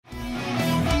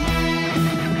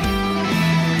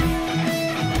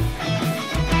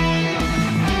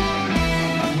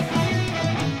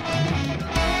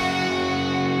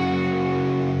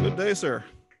sir?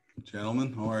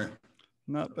 Gentlemen, how are you?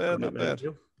 Not bad, not bad.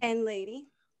 And lady.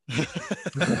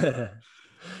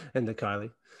 And the Kylie.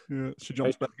 Yeah, she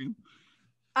jumps back in.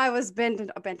 I was bent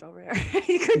over there.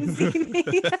 You couldn't see me.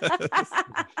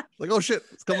 Like, oh shit,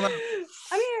 it's coming out.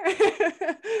 I'm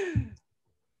here.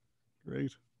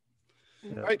 Great.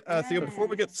 Yeah. All right, Theo, before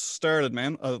we get started,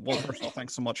 man, well, first of all,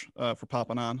 thanks so much for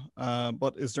popping on.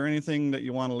 But is there anything that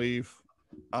you want to leave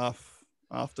off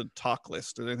the talk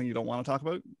list? Is there anything you don't want to talk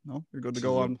about? No, you're good to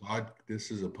go on. This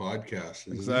is a podcast.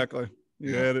 Exactly.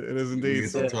 Yeah, it is indeed. We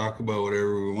get to talk about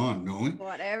whatever we want, don't we?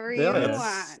 Whatever you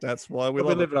want. That's why we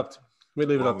leave it. It up. We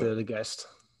leave it up to the guest.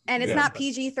 And it's not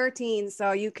PG-13,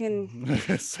 so you can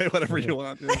say whatever you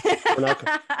want. Yeah.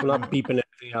 We're not beeping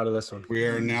anything out of this one. We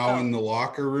are now in the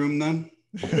locker room then.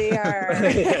 We are.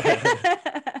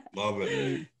 Love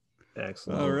it.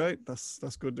 Excellent. All right, that's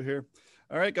good to hear.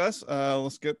 All right, guys,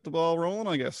 let's get the ball rolling,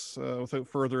 I guess. Without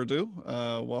further ado,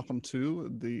 welcome to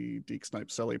the Deke Snipe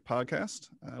Selly podcast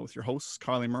with your hosts,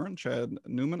 Kylie Murren, Chad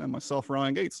Newman, and myself,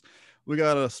 Ryan Gates. We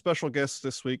got a special guest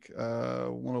this week,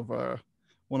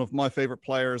 one of my favorite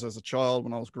players as a child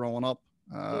when I was growing up.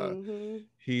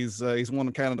 He's won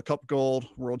the Canada Cup gold,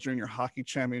 World Junior Hockey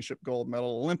Championship gold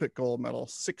medal, Olympic gold medal,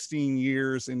 16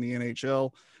 years in the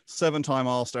NHL, 7-time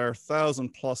All-Star,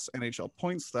 1,000 plus NHL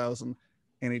points, 1,000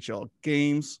 NHL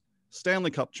games,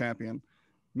 Stanley Cup champion,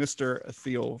 Mr.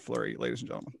 Theo Fleury, ladies and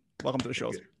gentlemen. Welcome to the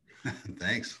show.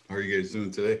 Thanks. How are you guys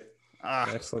doing today?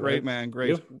 Excellent. Great, man.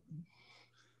 Great.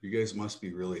 You guys must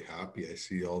be really happy. I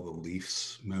see all the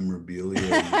Leafs memorabilia in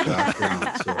the background.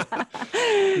 So.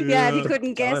 Yeah, if you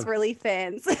couldn't guess, we're Leaf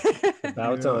fans.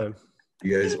 About time.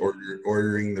 You guys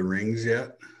ordering the rings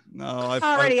yet? No, they're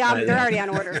already on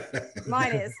order.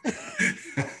 Mine is.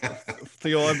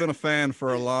 Theo, I've been a fan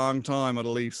for a long time of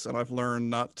the Leafs, and I've learned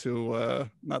not to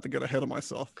get ahead of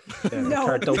myself. Yeah,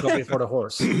 no. Don't go before the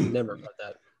horse. Never about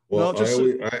that. Well,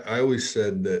 no, I always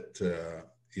said that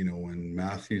when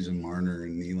Matthews and Marner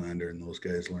and Nylander and those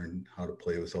guys learn how to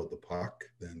play without the puck,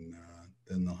 then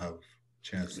they'll have a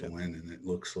chance to win. And it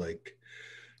looks like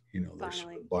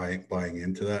they're buying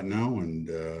into that now, and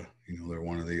they're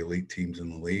one of the elite teams in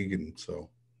the league, and so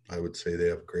I would say they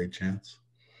have a great chance.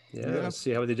 Yeah, let's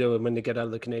see how they do when they get out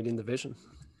of the Canadian division.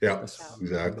 Yeah,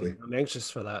 exactly. I'm anxious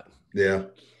for that. Yeah.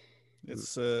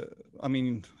 It's I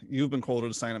mean, you've been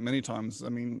quoted as saying it many times. I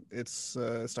mean, it's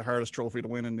the hardest trophy to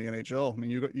win in the NHL. I mean,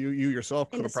 you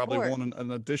yourself could have probably won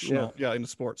an additional in the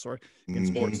sport, in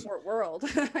sports. Sport world,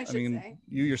 I should say.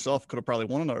 You yourself could have probably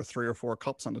won another 3 or 4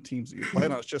 cups on the teams that you play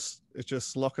on. It's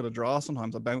just luck of the draw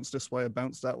sometimes. A bounce this way, a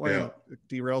bounce that way, and it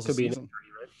derails the season.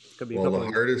 Could be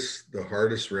the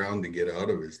hardest round to get out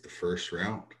of is the first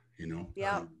round,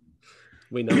 Yeah.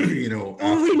 We know. We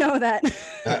know that.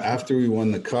 After we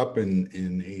won the cup in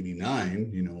 '89,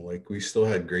 like we still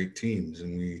had great teams,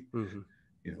 and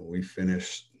we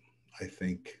finished, I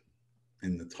think,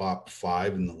 in the top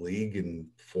 5 in the league in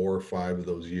 4 or 5 of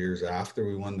those years after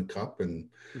we won the cup. And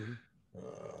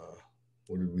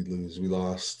what did we lose? We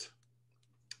lost,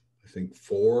 I think,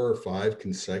 4 or 5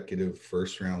 consecutive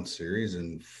first round series,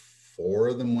 and 4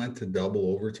 of them went to double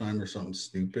overtime or something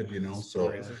stupid,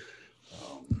 So.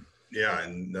 Yeah,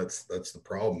 and that's the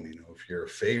problem, if you're a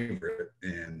favorite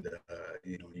and,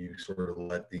 you sort of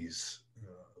let these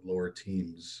lower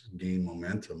teams gain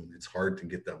momentum, it's hard to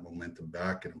get that momentum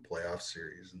back in a playoff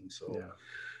series. And so,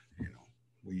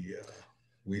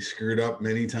 we screwed up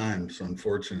many times,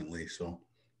 unfortunately. So,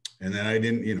 and then I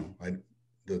didn't,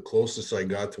 the closest I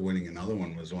got to winning another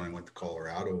one was when I went to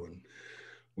Colorado and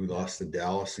we lost to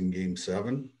Dallas in Game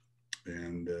 7.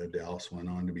 And Dallas went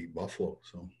on to beat Buffalo.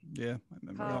 So yeah, I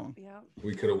remember that one. Yeah,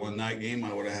 we could have won that game.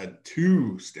 I would have had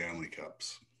 2 Stanley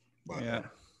Cups, but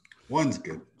one's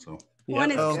good. So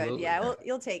one is good. Yeah, well,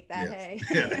 you'll take that. Yeah. Hey,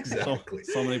 yeah, exactly.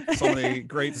 So many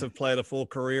greats have played a full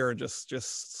career and just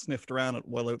sniffed around it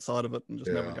well outside of it and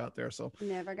just never got there. So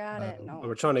never got it. No,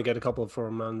 we're trying to get a couple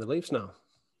from the Leafs now.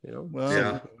 The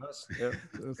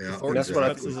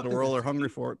Sportsbets of the world are hungry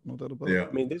for it. No doubt about it.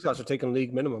 I mean, these guys are taking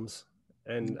league minimums.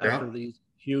 And after these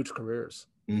huge careers,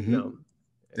 it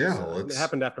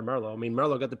happened after Merlo. I mean,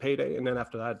 Merlo got the payday, and then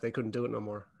after that, they couldn't do it no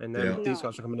more. And then these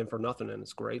guys are coming in for nothing, and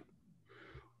it's great.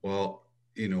 Well,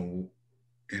 in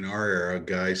our era,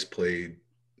 guys played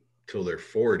till they're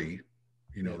 40.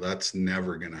 That's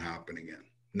never going to happen again.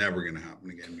 Never going to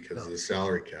happen again because of the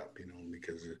salary cap.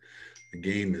 Because the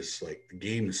game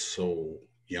is so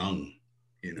young.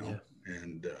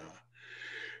 And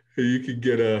you could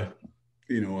get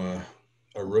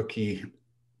a rookie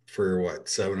for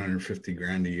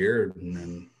 $750,000 a year, and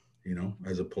then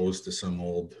as opposed to some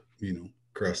old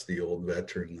crusty old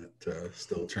veteran that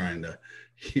still trying to,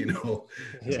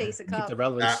 chase a cup,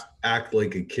 act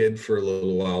like a kid for a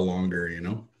little while longer,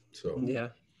 So yeah.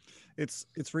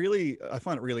 It's really, I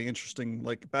find it really interesting.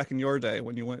 Like back in your day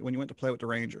when you went to play with the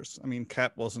Rangers, I mean,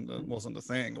 cap wasn't a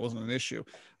thing. It wasn't an issue.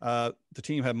 The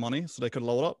team had money, so they could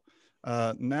load up.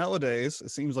 Nowadays, it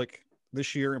seems like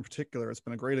this year in particular, it's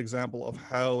been a great example of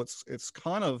how it's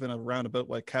kind of in a roundabout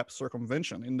way cap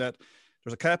circumvention, in that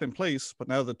there's a cap in place, but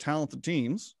now the talented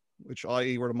teams, which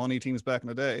i.e. were the money teams back in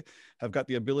the day, have got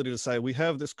the ability to say, we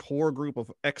have this core group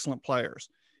of excellent players.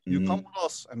 You come with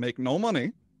us and make no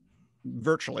money,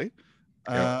 virtually,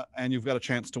 and you've got a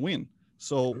chance to win.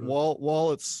 So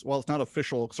while it's not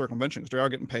official circumvention, because they are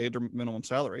getting paid their minimum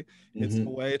salary, it's a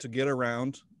way to get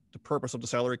around the purpose of the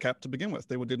salary cap to begin with.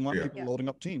 They didn't want people loading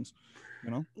up teams,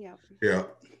 Yeah.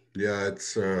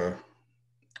 It's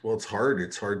it's hard.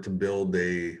 It's hard to build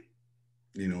a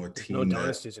team. No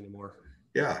dynasties anymore.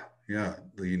 Yeah.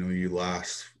 You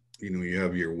last. You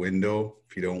have your window.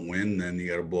 If you don't win, then you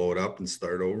got to blow it up and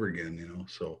start over again.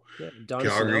 So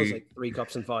Calgary is like 3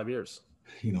 cups in 5 years.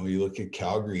 You look at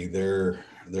Calgary; they're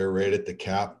right at the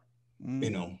cap,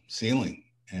 ceiling,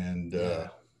 and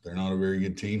they're not a very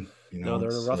good team. No,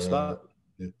 they're in a rough spot.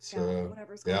 It's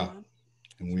whatever's going on.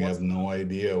 And we have no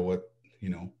idea what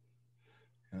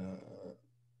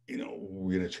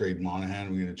we're gonna trade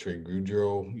Monahan, we're gonna trade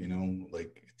Goudreau.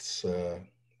 It's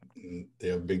they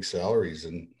have big salaries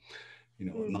and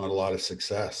not a lot of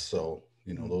success. So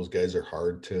those guys are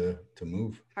hard to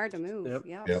move. Hard to move.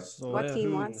 Yep. So, what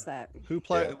team wants that? Who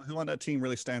on that team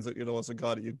really stands out? As a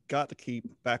guy that you got to keep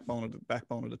backbone of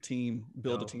the team,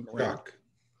 build a team around.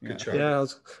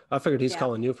 I figured he's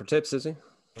calling you for tips, is he?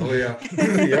 Oh yeah.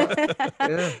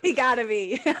 He gotta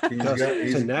be.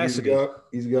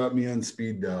 He's got me on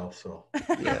speed dial. So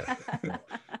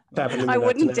I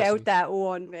wouldn't doubt that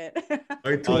one bit.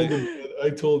 I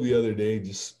told the other day,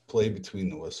 just play between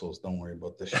the whistles. Don't worry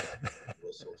about the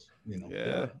whistles.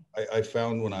 I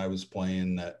found when I was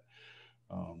playing that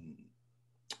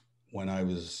when I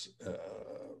was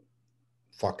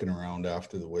fucking around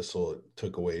after the whistle, it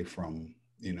took away from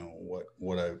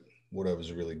what I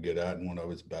was really good at and what I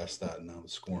was best at, and I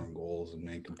was scoring goals and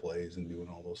making plays and doing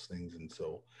all those things. And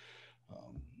so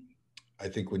I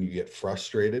think when you get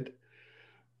frustrated,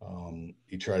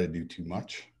 you try to do too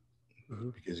much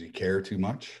because you care too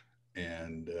much,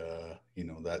 and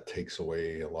that takes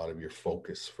away a lot of your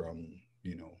focus from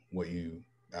what you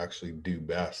actually do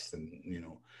best. And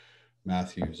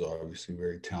Matthew's obviously a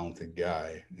very talented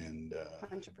guy, and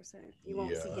 100%. You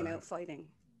won't see him out fighting.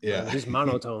 Yeah, he's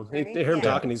monotone. Right? They hear him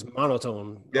talking. He's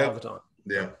monotone all the time.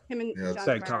 Yeah, him and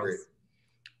John it's great.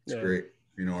 It's great.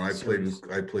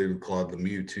 I played with Claude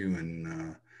Lemieux too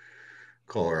in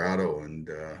Colorado, and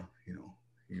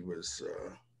he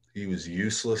was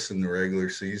useless in the regular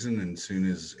season, and as soon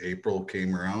as April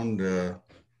came around,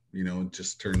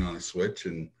 just turned on a switch,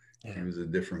 and he was a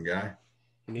different guy.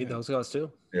 You need those guys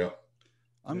too. Yeah.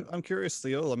 I'm curious,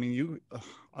 Theo. I mean,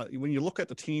 when you look at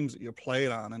the teams that you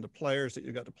played on and the players that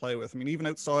you got to play with, I mean, even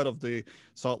outside of the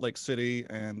Salt Lake City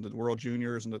and the World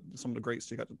Juniors and some of the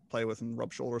greats you got to play with and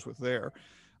rub shoulders with there,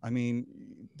 I mean,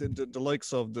 the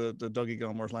likes of the Dougie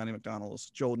Gilmores, Lanny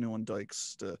McDonald's, Joe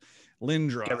Newman-Dykes, the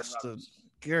Lindros, the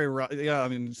Gary, I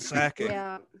mean,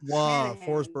 Sakic,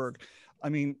 Forsberg. I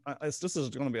mean, this is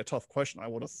going to be a tough question, I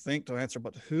would think, to answer,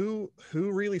 but who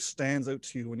really stands out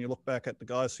to you when you look back at the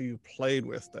guys who you played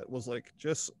with that was like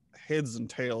just heads and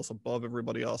tails above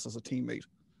everybody else as a teammate?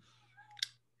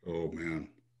 Oh, man.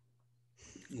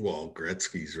 Well,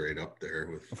 Gretzky's right up there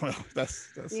with. Well, that's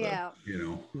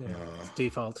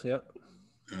default, yeah.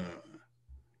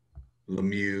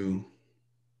 Lemieux,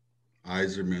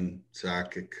 Yzerman,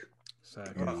 Sakic.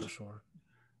 For sure.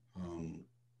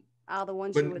 All the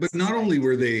ones but not only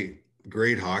were they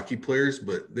great hockey players,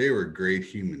 but they were great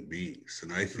human beings,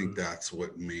 and I think that's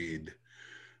what made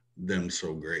them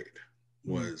so great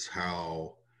was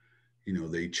how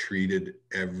they treated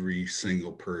every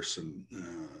single person.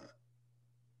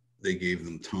 They gave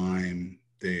them time.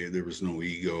 There was no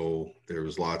ego. There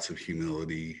was lots of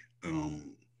humility,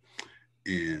 and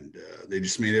they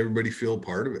just made everybody feel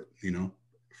part of it.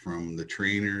 From the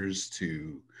trainers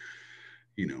to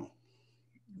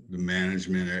the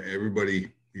management,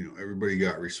 everybody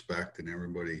got respect, and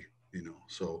everybody,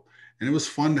 so, and it was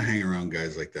fun to hang around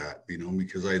guys like that,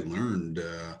 because I learned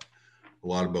a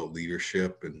lot about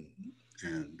leadership and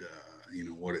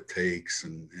what it takes.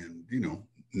 And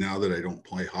now that I don't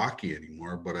play hockey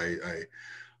anymore, but I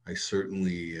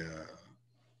certainly,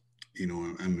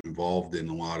 I'm involved in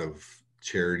a lot of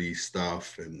charity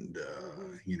stuff, and,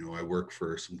 I work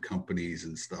for some companies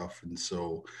and stuff. And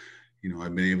so,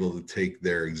 I've been able to take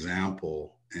their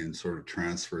example and sort of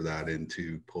transfer that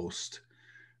into post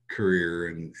career,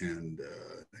 and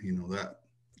that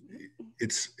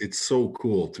it's so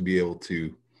cool to be able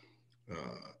to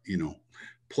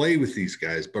play with these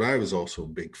guys. But I was also a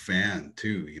big fan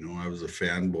too. I was a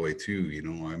fanboy too.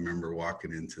 I remember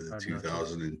walking into the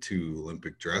 2002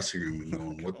 Olympic dressing room and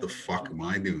going, what the fuck am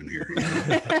I doing here?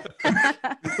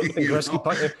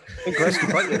 Gretzky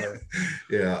put you there.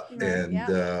 Yeah. And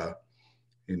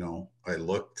I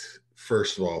looked,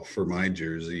 first of all, for my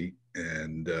jersey,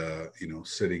 and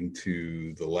sitting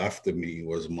to the left of me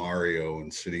was Mario,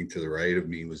 and sitting to the right of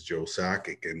me was Joe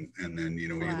Sakic, and then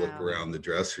you look around the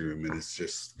dressing room, and it's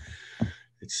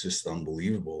just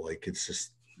unbelievable. Like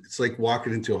it's like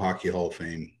walking into a Hockey Hall of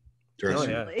Fame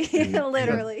dressing room,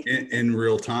 literally in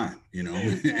real time,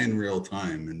 in real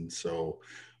time. And so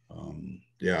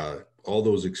all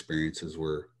those experiences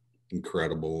were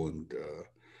incredible. And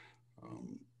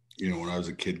when I was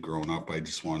a kid growing up, I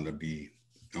just wanted to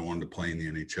play in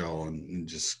the NHL and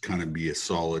just kind of be a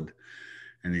solid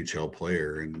NHL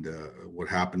player. And what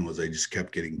happened was I just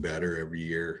kept getting better every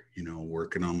year,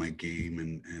 working on my game.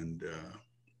 And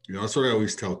that's what I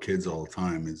always tell kids all the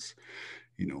time is,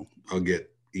 I'll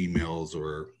get emails,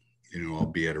 or, I'll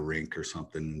be at a rink or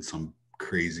something, and some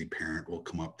crazy parent will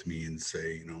come up to me and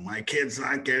say, my kid's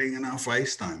not getting enough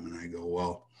ice time. And I go,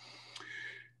 well,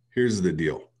 here's the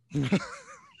deal.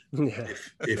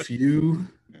 If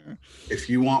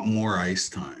you want more ice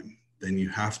time, then you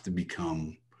have to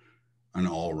become an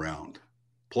all-round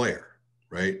player,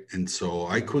 right? And so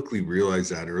I quickly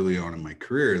realized that early on in my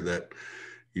career that,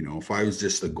 if I was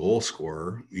just a goal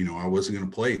scorer, I wasn't going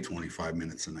to play 25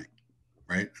 minutes a night,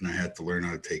 right? And I had to learn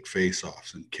how to take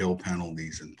face-offs and kill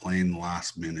penalties and play in the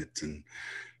last minute and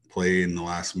play in the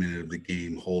last minute of the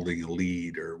game, holding a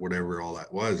lead or whatever all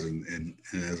that was. And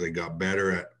as I got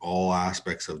better at all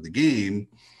aspects of the game,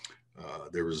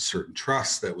 there was a certain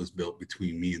trust that was built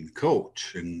between me and the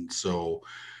coach. And so,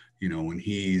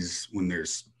 when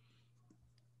there's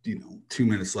 2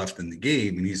 minutes left in the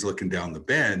game and he's looking down the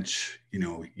bench,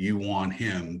 you want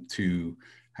him to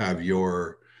have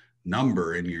your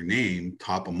number and your name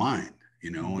top of mind,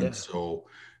 and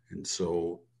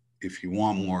so if you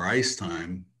want more ice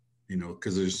time,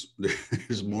 because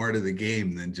there's more to the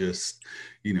game than just,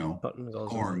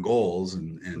 scoring goals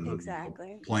and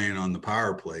exactly. Playing on the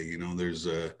power play. There's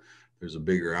a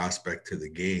bigger aspect to the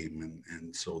game,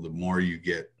 and so the more you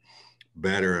get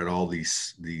better at all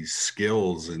these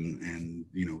skills and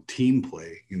team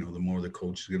play, the more the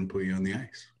coach is going to put you on the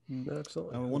ice.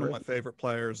 Absolutely. One of my favorite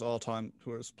players all time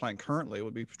who is playing currently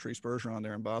would be Patrice Bergeron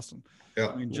there in Boston.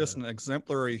 Yeah. Just an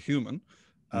exemplary human.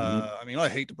 I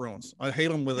hate the Bruins. I hate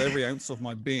them with every ounce of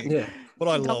my being. Yeah. But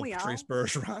I love Patrice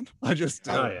Bergeron. I just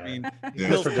do. He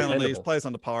kills penalties, plays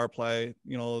on the power play.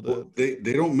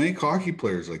 They don't make hockey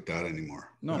players like that anymore.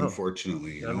 No,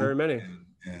 unfortunately. Not very many.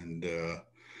 And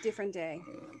different day.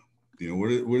 What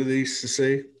do they used to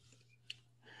say?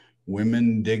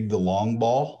 Women dig the long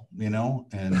ball, and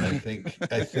I think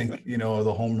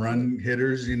the home run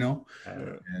hitters, and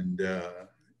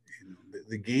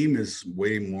the game is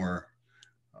way more.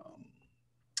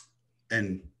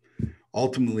 And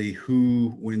ultimately,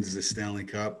 who wins the Stanley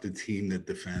Cup? The team that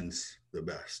defends the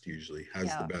best usually has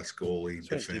the best goalie.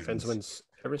 Defense wins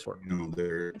every sport.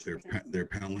 Their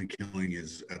penalty killing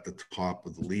is at the top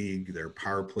of the league. Their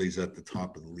power plays at the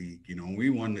top of the league. We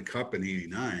won the cup in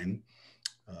 '89.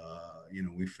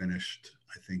 We finished.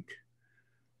 I think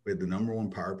we had the number one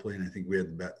power play, and I think we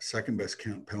had the second best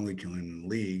penalty killing in the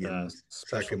league, and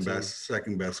second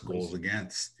best goals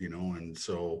against. And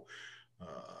so.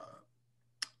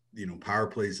 Power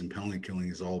plays and penalty killing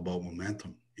is all about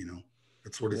momentum.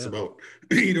 That's what it's about.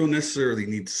 You don't necessarily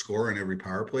need to score on every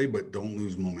power play, but don't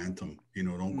lose momentum.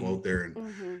 Don't go out there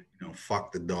and,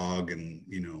 fuck the dog and,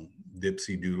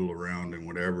 dipsy doodle around and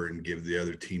whatever and give the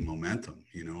other team momentum.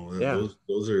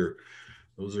 Those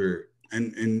are,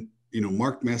 and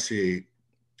Mark Messier,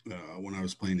 when I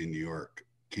was playing in New York,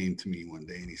 came to me one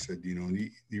day and he said,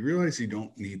 you realize you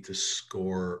don't need to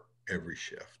score every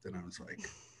shift. And I was like,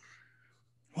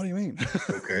 what do you mean?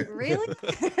 Okay. Really?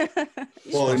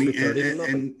 Well,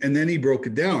 and then he broke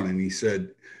it down and he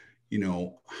said,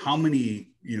 how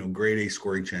many, grade A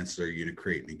scoring chances are you going to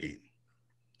create in a game?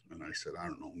 And I said, I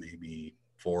don't know, maybe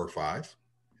 4 or 5.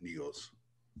 And he goes,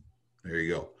 there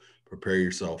you go. Prepare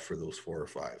yourself for those 4 or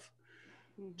 5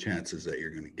 chances that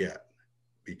you're going to get.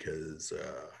 Because,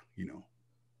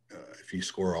 if you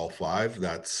score all 5,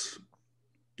 that's,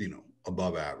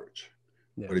 above average.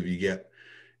 Yeah. But if you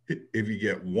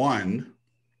get 1,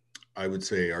 I would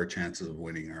say our chances of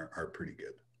winning are pretty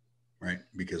good. right?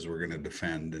 Because we're going to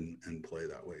defend and play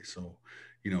that way. So,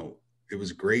 you know, it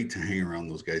was great to hang around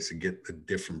those guys to get a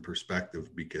different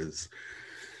perspective because,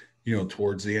 you know,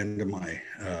 towards the end of my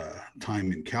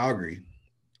time in Calgary,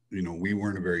 you know, we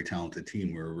weren't a very talented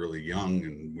team. We were really young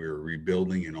and we were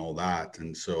rebuilding and all that.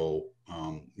 And so,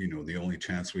 you know, the only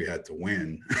chance we had to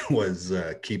win was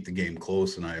keep the game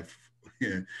close. And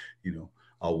you know,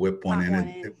 I'll whip one in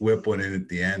at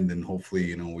the end, and hopefully,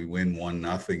 you know, we win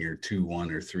 1-0 or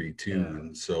 2-1 or 3-2. Yeah.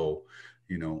 And so,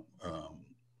 you know,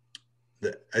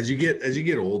 as you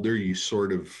get older, you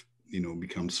sort of, you know,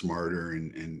 become smarter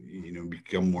and you know,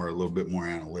 become a little bit more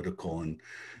analytical and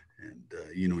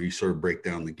you know, you sort of break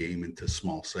down the game into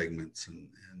small segments and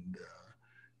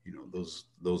you know,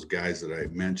 those guys that I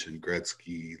mentioned,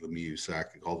 Gretzky, Lemieux,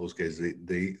 Sakic, all those guys,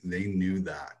 they knew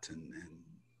that and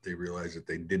they realized that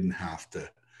they didn't have to,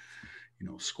 you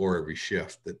know, score every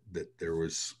shift, that there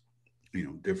was, you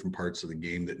know, different parts of the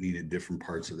game that needed different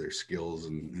parts of their skills.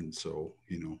 And so,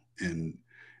 you know, and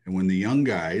when the young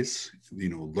guys, you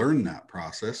know, learn that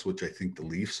process, which I think the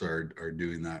Leafs are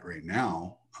doing that right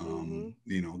now,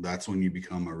 you know, that's when you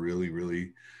become a really,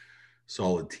 really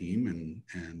solid team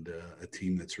and a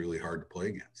team that's really hard to play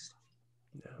against.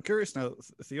 Yeah. I'm curious now,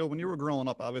 Theo, when you were growing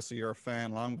up, obviously you're a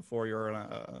fan long before you're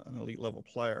an elite level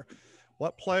player.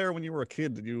 What player, when you were a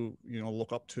kid, did you know,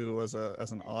 look up to as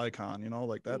an icon? You know,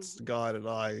 like that's the guy that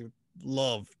I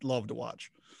love to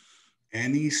watch.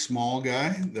 Any small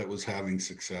guy that was having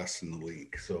success in the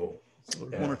league. So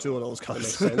one or two of those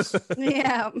guys.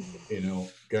 Yeah. You know,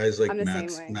 guys like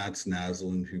Mats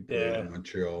Naslund, who played in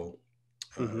Montreal,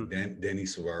 Denny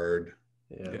Savard.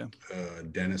 Yeah.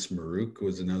 Dennis Marouk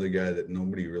was another guy that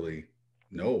nobody really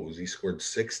knows. He scored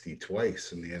 60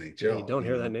 twice in the NHL. Yeah, you don't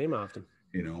hear that name often.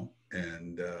 You know,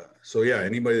 and so yeah,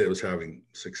 anybody that was having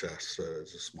success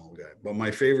as a small guy. But my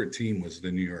favorite team was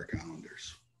the New York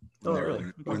Islanders.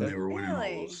 When they were winning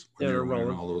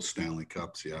all those Stanley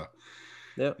Cups, yeah.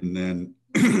 And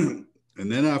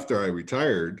then after I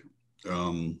retired,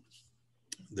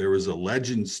 there was a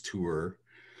Legends tour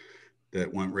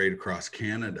that went right across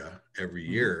Canada every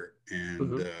year,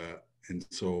 and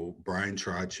so Brian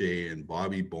Trottier and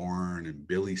Bobby Bourne and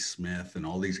Billy Smith and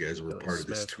all these guys were part of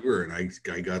this tour, and I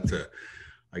got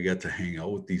to hang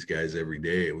out with these guys every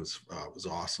day. It was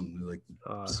awesome. Like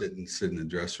sit in the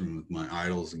dressing room with my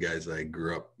idols, the guys that I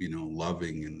grew up, you know,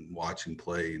 loving and watching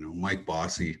play. You know, Mike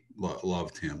Bossy,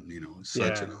 loved him. You know,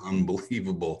 such an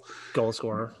unbelievable goal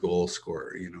scorer.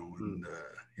 You know, and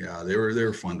yeah, they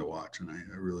were fun to watch, and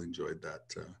I really enjoyed that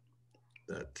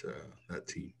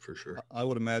team for sure. I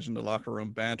would imagine the locker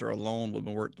room banter alone would have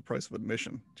been worth the price of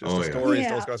admission. Just the stories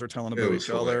those guys are telling about each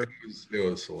other. It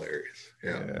was hilarious.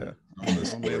 Yeah. I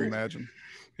would imagine.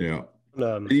 Yeah.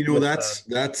 And, you know, that's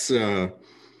you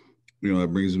know,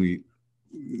 that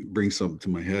brings something to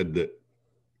my head that,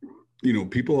 you know,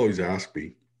 people always ask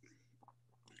me,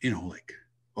 you know, like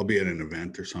I'll be at an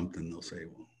event or something, they'll say,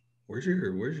 well, where's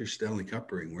your Stanley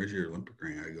Cup ring? Where's your Olympic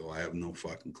ring? I go, I have no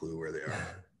fucking clue where they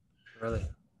are. Really?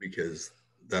 Because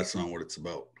that's not what it's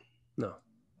about. No.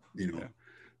 You know,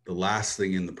 the last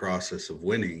thing in the process of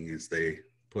winning is they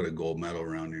put a gold medal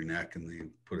around your neck and they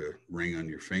put a ring on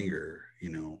your finger. You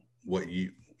know,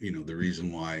 the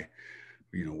reason why,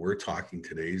 you know, we're talking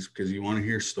today is because you want to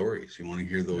hear stories. You want to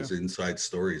hear those inside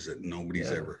stories that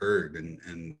nobody's ever heard.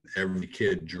 And every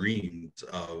kid dreams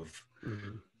of,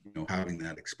 you know, having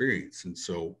that experience. And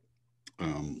so,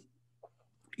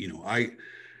 you know,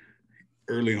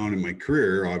 early on in my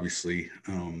career, obviously,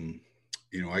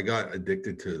 you know, I got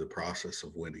addicted to the process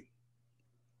of winning,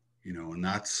 you know, and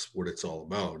that's what it's all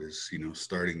about is, you know,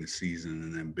 starting the season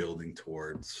and then building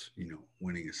towards, you know,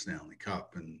 winning a Stanley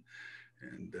Cup. And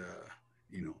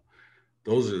you know,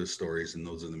 those are the stories and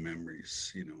those are the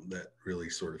memories, you know, that really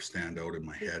sort of stand out in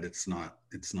my head. It's not,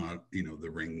 you know, the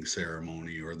ring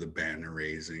ceremony or the banner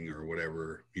raising or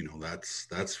whatever, you know,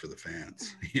 that's for the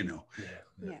fans, you know.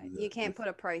 You can't put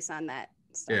a price on that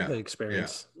stuff. The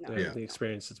experience. The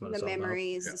experience is what it's all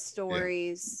memories, about. the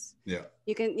stories. Yeah.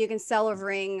 You can sell a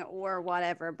ring or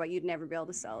whatever, but you'd never be able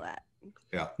to sell that.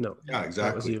 Yeah. No. Yeah,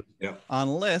 exactly. Yeah.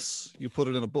 Unless you put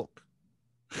it in a book.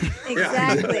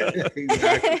 Exactly.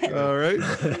 Exactly. All right.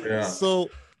 Yeah. So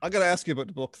I got to ask you about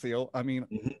the book, Theo. I mean,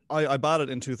 I bought it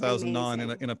in 2009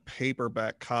 in a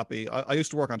paperback copy. I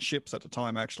used to work on ships at the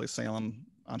time, actually sailing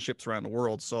on ships around the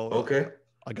world. So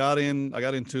I got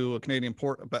into a Canadian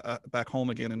port back home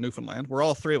again in Newfoundland, where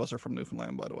all three of us are from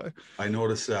Newfoundland, by the way. I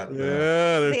noticed that.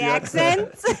 Yeah, there's the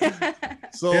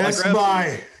accents. So yes,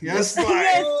 bye. Yes,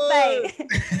 bye.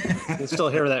 You still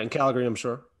hear that in Calgary, I'm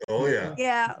sure. Oh yeah.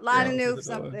 Yeah, a lot of noobs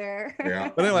up there.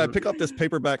 Yeah. But anyway, I pick up this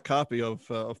paperback copy of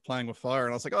Playing with Fire,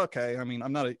 and I was like, okay. I mean,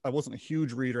 I wasn't a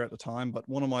huge reader at the time, but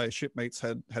one of my shipmates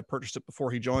had purchased it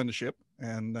before he joined the ship,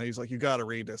 and he's like, you got to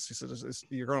read this. He said,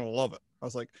 you're going to love it. I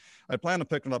was like, I plan to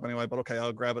pick it up anyway, but okay,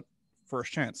 I'll grab it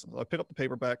first chance. So I pick up the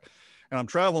paperback, and I'm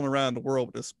traveling around the world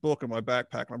with this book in my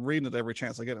backpack, and I'm reading it every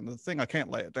chance I get. And the thing, I can't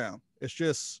lay it down. It's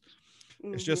just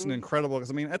an incredible,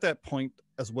 because I mean, at that point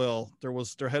as well,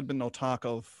 there had been no talk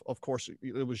of course,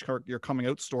 it was your coming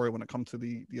out story when it comes to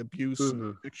the abuse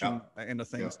and addiction end of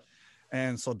things.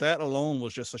 And so that alone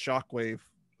was just a shockwave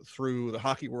through the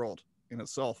hockey world in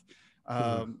itself.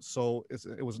 So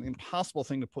it was an impossible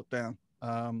thing to put down.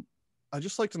 I'd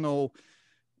just like to know,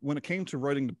 when it came to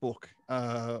writing the book,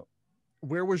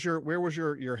 where was your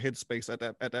headspace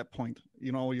at that point?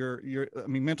 You know, I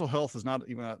mean, mental health is not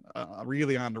even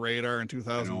really on the radar in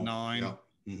 2009.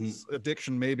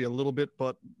 Addiction maybe a little bit,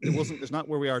 but it's not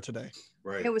where we are today.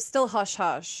 Right. It was still hush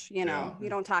hush, you know. You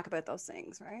don't talk about those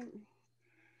things, right?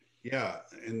 Yeah,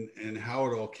 and how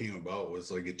it all came about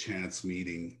was like a chance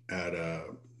meeting at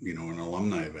an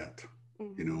alumni event.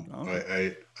 You know,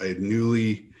 I had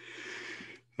newly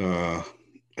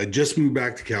I just moved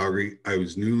back to Calgary. I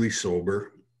was newly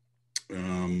sober.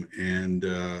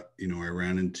 I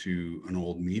ran into an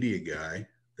old media guy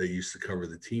that used to cover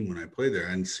the team when I played there. I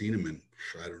hadn't seen him in,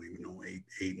 I don't even know,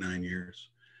 9 years.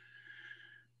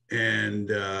 And,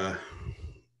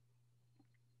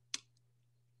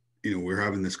 we're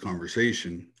having this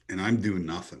conversation, and I'm doing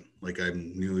nothing. Like,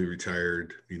 I'm newly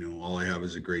retired. You know, all I have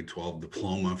is a grade 12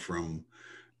 diploma from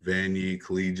Vanier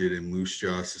Collegiate in Moose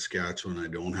Jaw, Saskatchewan. I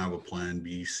don't have a plan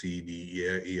B, C, D,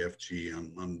 E, F, G.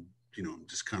 I'm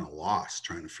just kind of lost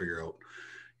trying to figure out,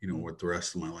 what the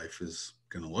rest of my life is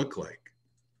going to look like.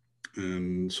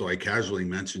 And so I casually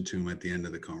mentioned to him at the end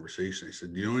of the conversation, I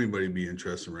said, do you know anybody be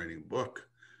interested in writing a book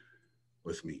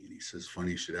with me? And he says,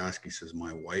 funny you should ask. He says,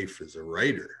 my wife is a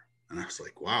writer. And I was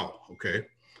like, wow, okay.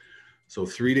 So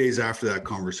 3 days after that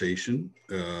conversation,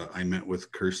 I met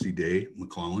with Kirsty Day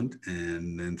McClelland.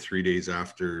 And then 3 days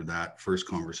after that first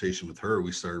conversation with her,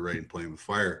 we started writing Playing with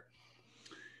Fire.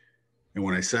 And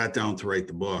when I sat down to write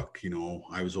the book,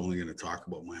 I was only going to talk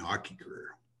about my hockey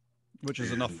career. Which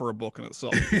is enough for a book in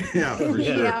itself. Yeah, for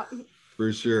sure. Yeah.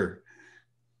 For sure.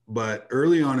 But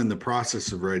early on in the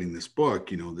process of writing this book,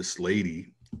 this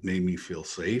lady made me feel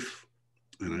safe,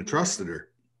 and I trusted her.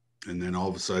 And then all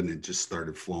of a sudden it just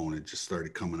started flowing. It just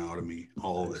started coming out of me,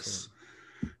 all this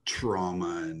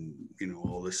trauma and,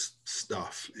 all this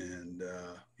stuff. And,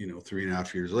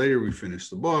 3.5 years later, we finished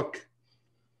the book,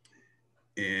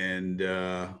 and,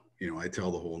 I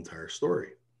tell the whole entire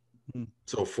story.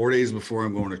 So 4 days before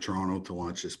I'm going to Toronto to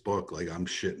launch this book, like, I'm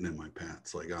shitting in my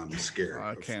pants. Like, I'm scared.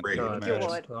 I can't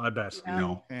imagine. I bet.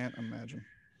 Can't imagine.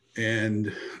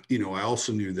 And, I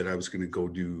also knew that I was going to go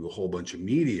do a whole bunch of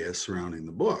media surrounding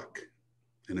the book.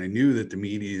 And I knew that the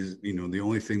media is, the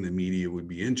only thing the media would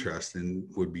be interested in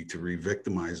would be to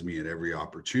re-victimize me at every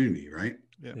opportunity. Right.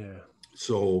 Yeah.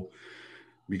 So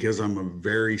because I'm a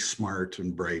very smart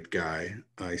and bright guy,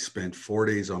 I spent 4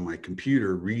 days on my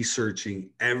computer researching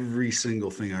every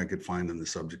single thing I could find on the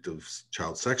subject of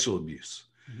child sexual abuse.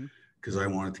 Because I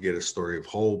wanted to get a story of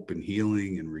hope and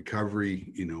healing and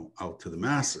recovery, out to the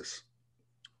masses.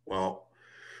 Well,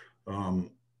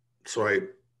 so I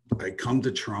come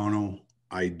to Toronto.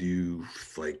 I do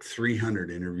like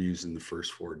 300 interviews in the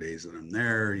first 4 days that I'm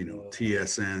there,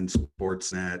 TSN,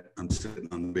 Sportsnet. I'm sitting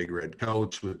on the big red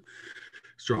couch with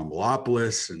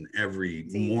Strombolopolis, and every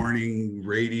morning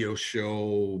radio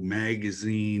show,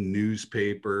 magazine,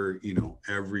 newspaper,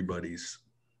 everybody's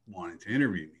wanting to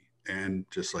interview me. And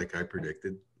just like I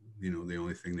predicted, the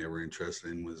only thing they were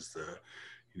interested in was the,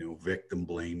 victim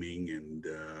blaming and,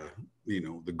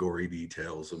 the gory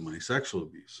details of my sexual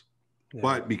abuse. Yeah.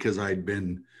 But because I'd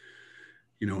been,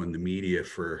 in the media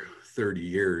for 30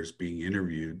 years being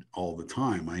interviewed all the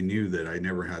time, I knew that I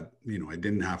never had, I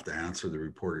didn't have to answer the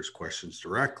reporters' questions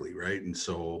directly. Right. And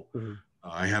so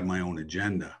I had my own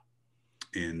agenda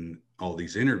in all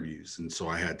these interviews. And so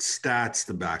I had stats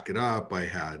to back it up. I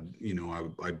had,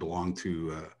 I belonged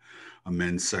to a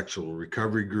men's sexual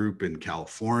recovery group in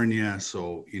California.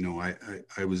 So,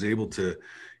 I was able to,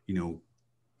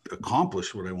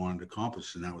 accomplish what I wanted to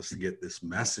accomplish. And that was to get this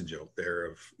message out there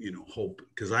of, hope,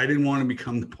 because I didn't want to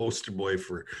become the poster boy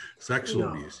for sexual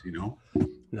abuse, No,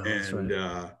 that's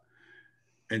right.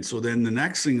 And so then the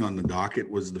next thing on the docket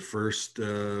was the first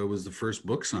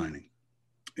book signing.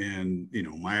 And,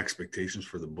 my expectations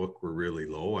for the book were really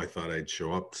low. I thought I'd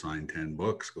show up, sign 10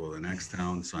 books, go to the next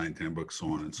town, sign 10 books,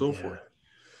 so on and so forth.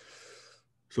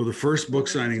 So the first book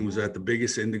signing was at the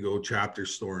biggest Indigo chapter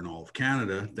store in all of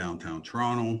Canada, downtown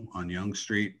Toronto on Yonge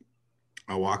Street.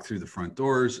 I walk through the front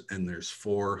doors and there's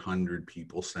 400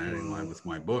 people standing in line with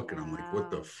my book. And I'm like, what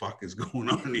the fuck is going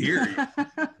on here?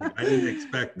 I didn't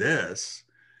expect this.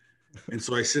 And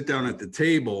so I sit down at the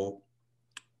table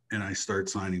and I start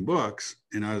signing books,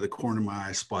 and out of the corner of my eye,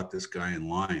 I spot this guy in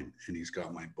line, and he's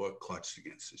got my book clutched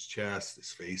against his chest.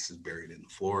 His face is buried in the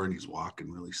floor, and he's walking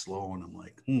really slow. And I'm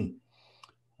like, I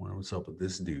wonder what's up with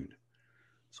this dude.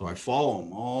 So I follow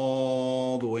him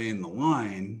all the way in the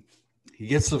line. He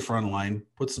gets to the front line,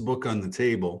 puts the book on the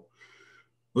table,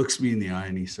 looks me in the eye,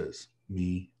 and he says,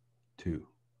 "Me too.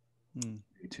 Me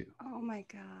too." Oh my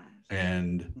God.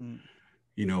 And,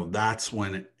 you know, that's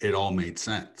when it all made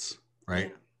sense, right?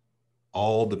 Yeah.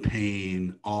 All the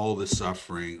pain, all the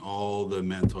suffering, all the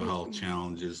mental health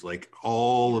challenges, like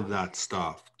all of that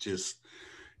stuff, just,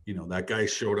 you know, that guy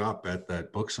showed up at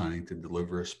that book signing to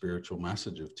deliver a spiritual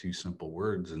message of 2 simple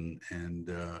words. And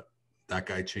that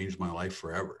guy changed my life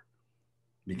forever,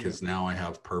 because now I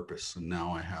have purpose, and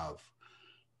now I have.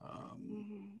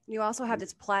 You also have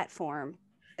this platform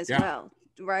as well,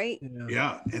 right?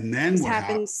 Yeah. And then this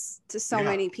happens to so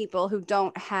many people who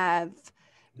don't have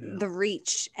the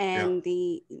reach and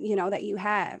the, you know, that you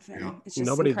have. And it's just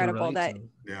incredible and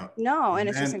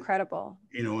it's just incredible.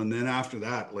 You know, and then after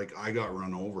that, like, I got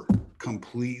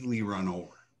completely run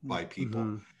over by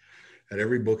people at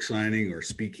every book signing or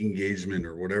speaking engagement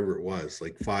or whatever it was.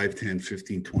 Like 5, 10,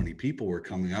 15, 20 people were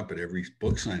coming up at every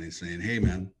book signing saying, "Hey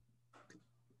man,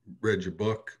 read your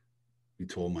book. You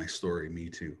told my story. Me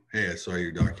too. Hey, I saw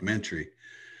your documentary.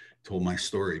 Told my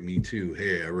story. Me too.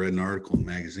 Hey, I read an article in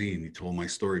the magazine. You told my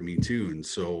story. Me too." And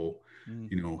so,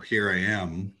 you know, here I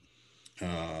am,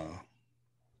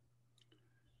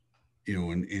 you know,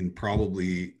 in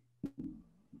probably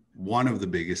one of the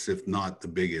biggest, if not the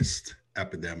biggest,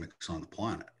 epidemics on the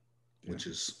planet, which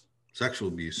is sexual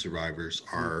abuse survivors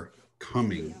are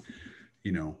coming,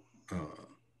 you know,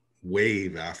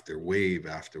 wave after wave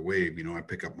after wave. You know, I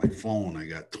pick up my phone, I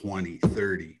got 20,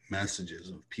 30 messages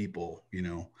of people, you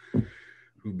know,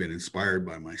 who've been inspired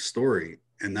by my story.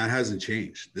 And that hasn't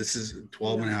changed. This is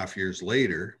 12 and a half years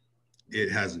later.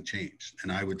 It hasn't changed.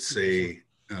 And I would say,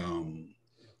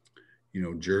 you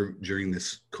know, during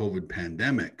this COVID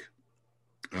pandemic,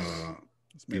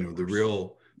 you know, the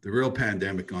real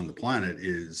pandemic on the planet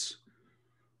is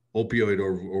opioid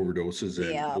overdoses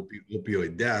and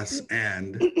opioid deaths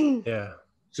and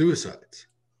suicides.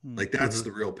 Like, that's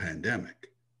the real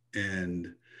pandemic.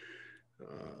 And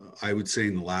I would say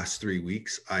in the last 3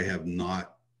 weeks, I have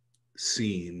not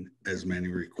seen as many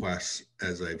requests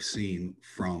as I've seen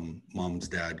from moms,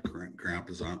 dad,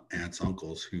 grandpas, aunts,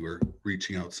 uncles who are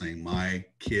reaching out saying, "My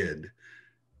kid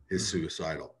is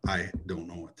suicidal. I don't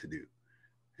know what to do."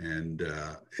 And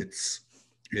it's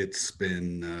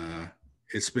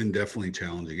been definitely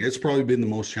challenging. It's probably been the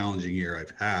most challenging year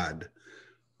I've had,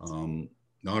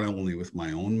 not only with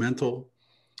my own mental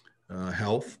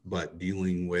health, but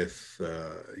dealing with,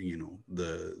 you know,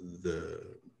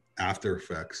 the after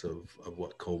effects of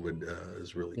what COVID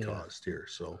has really caused here.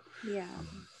 So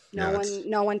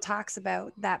no one talks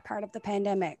about that part of the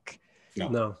pandemic.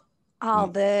 No.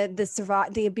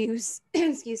 The abuse,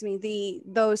 excuse me,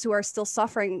 those who are still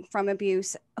suffering from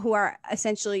abuse, who are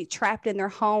essentially trapped in their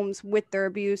homes with their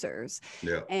abusers.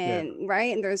 And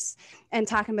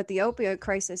talking about the opioid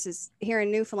crisis is here in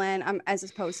Newfoundland, as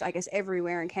opposed to, I guess,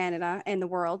 everywhere in Canada and the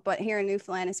world, but here in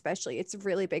Newfoundland especially, it's a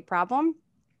really big problem.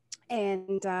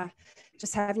 And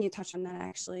just having you touch on that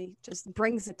actually just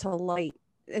brings it to light,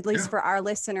 at least for our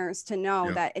listeners, to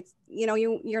know that it's, you know,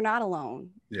 you're not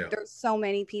alone. There's so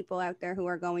many people out there who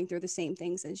are going through the same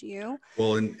things as you.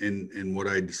 Well, and what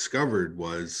I discovered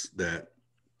was that,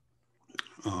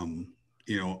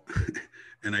 you know,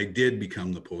 and I did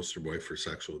become the poster boy for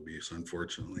sexual abuse,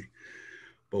 unfortunately.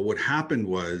 But what happened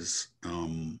was,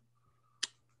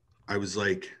 I was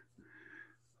like,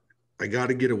 I got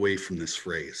to get away from this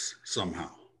phrase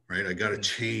somehow, right? I got to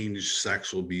change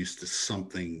sexual abuse to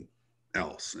something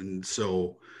else. And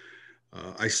so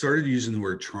I started using the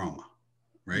word trauma,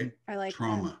 right? I like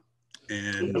trauma. That.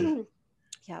 And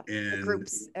it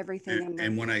groups everything.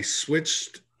 And when I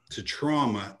switched to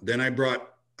trauma, then I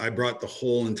brought the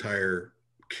whole entire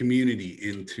community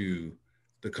into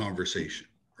the conversation,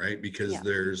 right? Because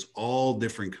there's all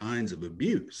different kinds of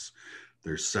abuse.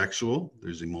 There's sexual,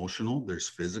 there's emotional, there's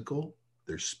physical,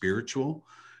 there's spiritual,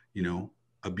 you know,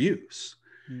 abuse.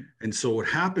 And so what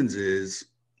happens is,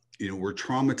 you know, we're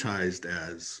traumatized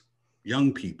as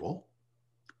young people,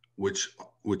 which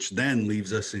then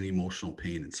leaves us in emotional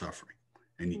pain and suffering.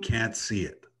 And you can't see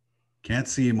it. Can't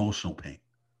see emotional pain,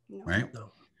 right?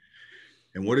 No.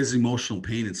 And what is emotional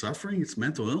pain and suffering? It's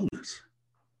mental illness.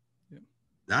 Yeah.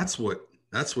 That's what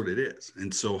it is.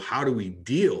 And so how do we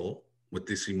deal with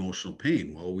this emotional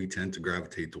pain? Well, we tend to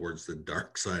gravitate towards the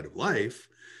dark side of life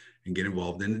and get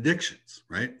involved in addictions,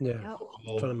 right? Yeah.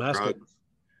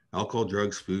 Alcohol,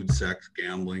 drugs, food, sex,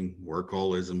 gambling,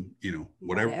 workaholism,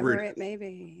 whatever it may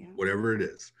be. Whatever it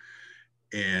is.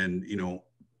 And,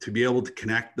 to be able to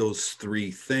connect those three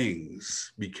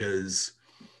things, because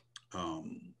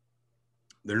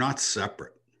they're not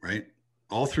separate, right?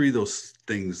 All three of those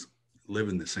things live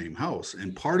in the same house.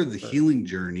 And part of the healing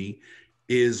journey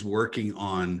is working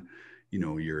on,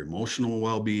 your emotional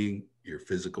well-being, your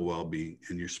physical well-being,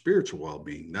 and your spiritual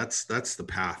well-being. That's the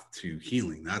path to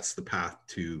healing. That's the path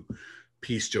to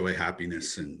peace, joy,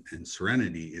 happiness, and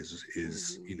serenity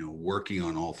is working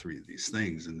on all three of these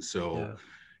things. And so,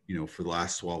 for the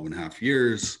last 12 and a half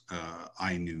years,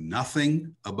 I knew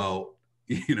nothing about,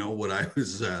 what I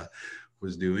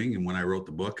was doing. And when I wrote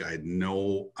the book, I had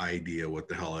no idea what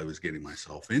the hell I was getting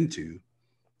myself into.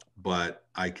 But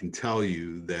I can tell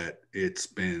you that it's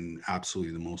been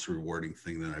absolutely the most rewarding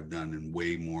thing that I've done, and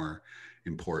way more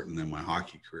important than my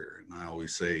hockey career. And I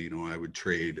always say, I would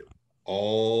trade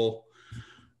all,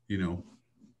 the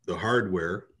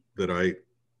hardware that I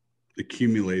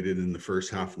accumulated in the first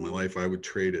half of my life, I would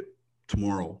trade it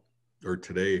tomorrow or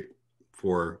today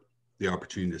for the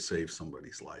opportunity to save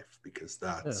somebody's life, because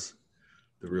that's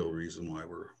the real reason why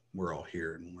we're all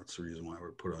here, and that's the reason why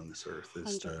we're put on this earth,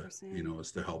 is 100%.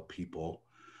 Is to help people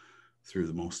through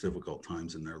the most difficult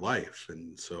times in their life.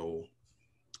 And so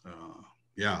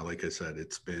like I said,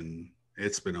 it's been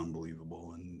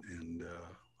unbelievable, and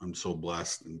I'm so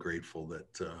blessed and grateful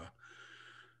that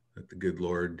the good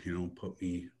Lord put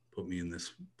me in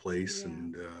this place,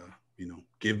 and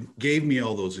gave me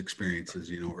all those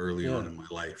experiences early on in my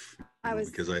life,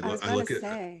 because I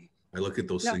look at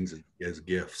those things as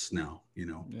gifts now,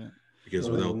 because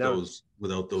without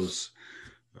those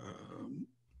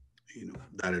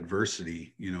that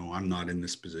adversity, I'm not in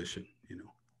this position,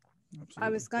 Absolutely. I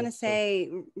was going to say,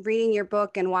 reading your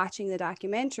book and watching the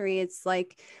documentary, it's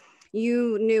like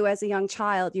you knew as a young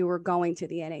child you were going to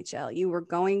the NHL. You were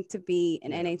going to be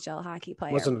an NHL hockey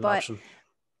player. Wasn't an option.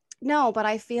 No, but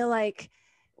I feel like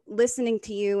listening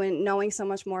to you and knowing so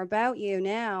much more about you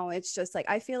now, it's just like,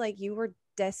 I feel like you were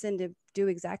destined to do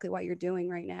exactly what you're doing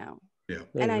right now. Yeah.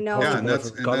 And I know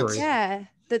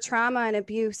the trauma and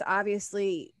abuse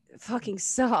obviously fucking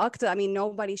sucked. I mean,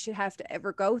 nobody should have to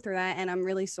ever go through that. And I'm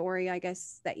really sorry, I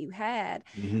guess, that you had,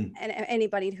 and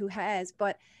anybody who has,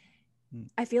 but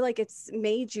I feel like it's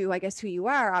made you, I guess, who you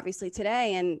are obviously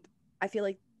today. And I feel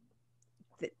like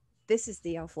this is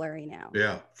Theo Fleury now.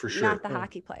 Yeah, for sure. Not the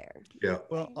hockey player. Yeah.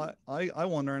 Well, I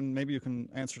wonder, and maybe you can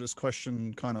answer this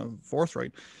question kind of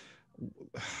forthright.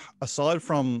 Aside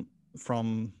from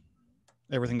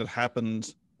everything that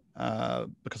happened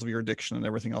because of your addiction and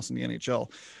everything else in the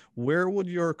NHL, where would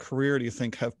your career, do you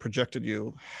think, have projected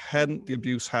you hadn't the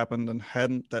abuse happened and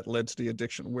hadn't that led to the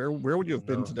addiction? Where would you have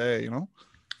been today?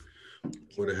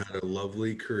 Would have had a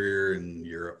lovely career in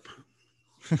Europe.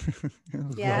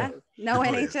 Yeah. No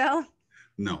NHL.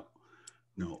 No.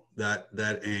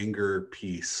 That anger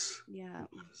piece. Yeah.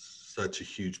 Such a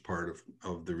huge part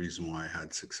of the reason why I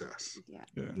had success. Yeah.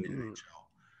 In the NHL.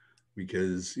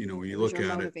 Because you look at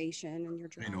motivation and your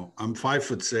drive. I'm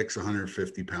 5'6",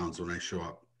 150 pounds when I show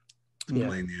up to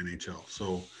play in the NHL.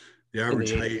 So the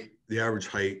average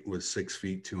height was 6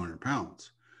 feet, 200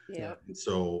 pounds. Yeah. And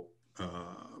so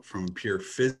from a pure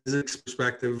physics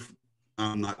perspective,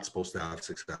 I'm not supposed to have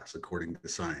success according to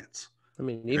science. I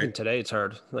mean, even today it's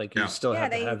hard. Like you still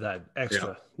have to have that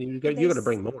extra. You got to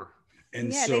bring more.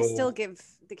 And so they still give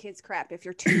the kids crap if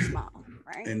you're too small,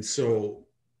 right? And so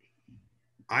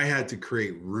I had to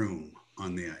create room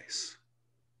on the ice,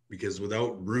 because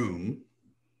without room,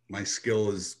 my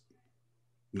skill is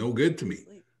no good to me,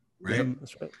 right? Yep,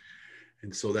 that's right.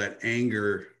 And so that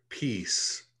anger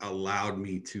piece allowed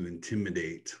me to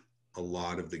intimidate a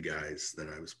lot of the guys that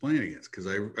I was playing against, because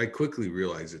I quickly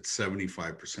realized that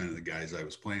 75% of the guys I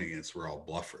was playing against were all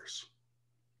bluffers,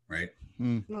 right?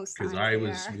 Because I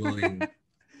was willing,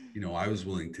 I was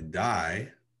willing to die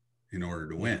in order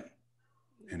to win.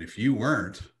 And if you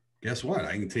weren't, guess what?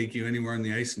 I can take you anywhere on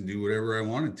the ice and do whatever I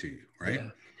wanted to you, right? Yeah.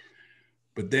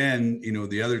 But then,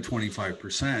 the other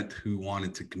 25% who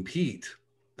wanted to compete,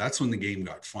 that's when the game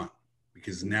got fun,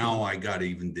 because now I got to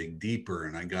even dig deeper,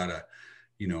 and I got to,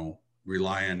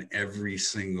 rely on every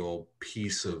single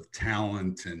piece of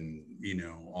talent and,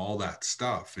 all that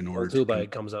stuff in order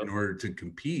to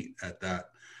compete at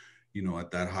that,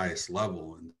 at that highest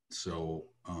level. And so,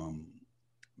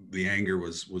 the anger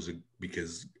was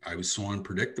because I was so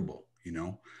unpredictable. you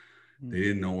know. They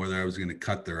didn't know whether I was going to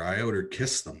cut their eye out or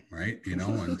kiss them, right? You know,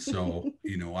 and so,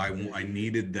 you know, I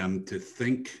needed them to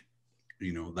think,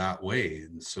 you know, that way.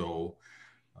 And so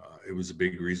it was a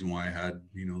big reason why I had,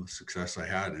 you know, the success I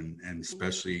had, and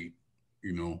especially,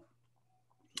 you know,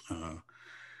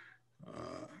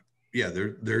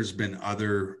 there's been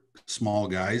other small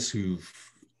guys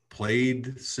who've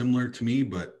played similar to me,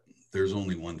 but there's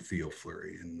only one Theo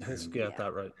Fleury, and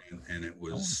that right. And it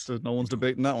was no one's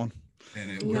debating that one.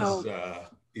 And it was,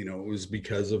 you know, it was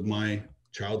because of my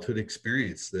childhood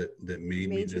experience that made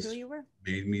me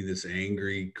this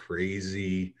angry,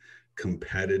 crazy,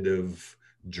 competitive,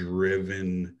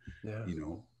 driven, you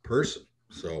know, person.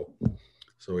 So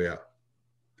yeah.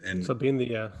 And so being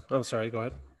the oh, sorry, go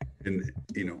ahead. And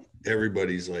you know,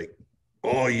 everybody's like,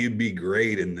 oh, you'd be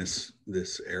great in this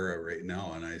era right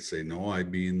now. And I say, no,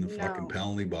 I'd be in the fucking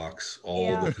penalty box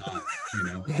all the time, you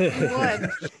know. You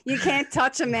would. You can't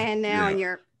touch a man now and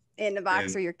you're in the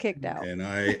box or you're kicked out. And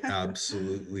I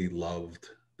absolutely loved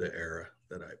the era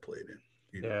that I played in.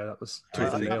 You know, that was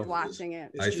watching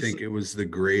it. I think it was the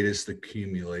greatest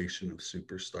accumulation of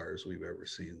superstars we've ever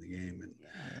seen in the game. And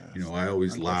you know, I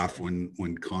always laugh when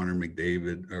Connor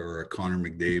McDavid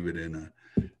and a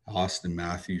Austin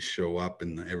Matthews show up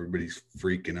and everybody's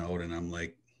freaking out, and I'm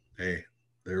like, hey,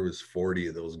 there was 40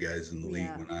 of those guys in the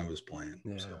league when I was playing.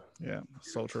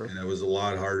 So true. And it was a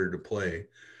lot harder to play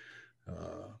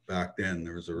back then.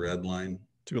 There was a red line,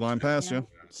 2-line pass,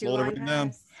 slowed everything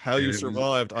down. How you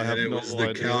survived, I have no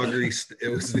idea. It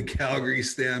was the Calgary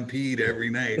Stampede every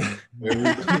night.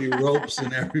 Everybody ropes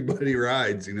and everybody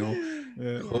rides, you know.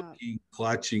 Hooking,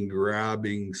 clutching,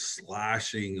 grabbing,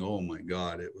 slashing. Oh my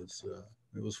God, it was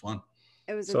fun.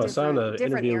 It was I saw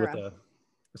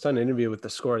an interview with the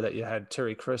score that you had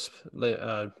Terry Crisp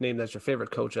named as your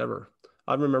favorite coach ever.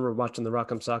 I remember watching the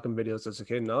Rock'em Sock'em videos as a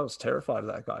kid, and I was terrified of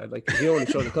that guy. Like, he only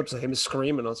showed the clips of him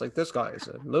screaming. I was like, this guy is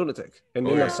a lunatic. And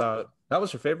then I saw that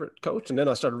was your favorite coach. And then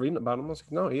I started reading about him. I was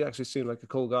like, no, he actually seemed like a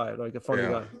cool guy, like a funny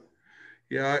guy.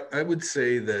 Yeah, I would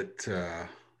say that,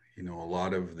 you know, a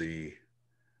lot of the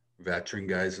veteran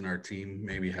guys in our team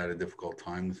maybe had a difficult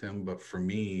time with him. But for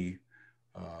me,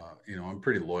 you know, I'm a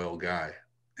pretty loyal guy.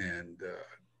 And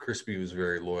Crispy was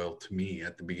very loyal to me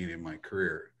at the beginning of my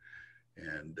career.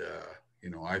 And, you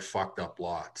know, I fucked up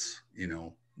lots, you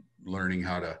know, learning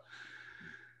how to,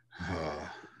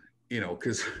 you know,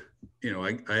 because, you know,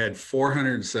 I had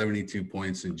 472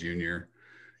 points in junior.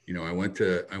 You know, I went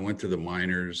to the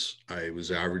minors. I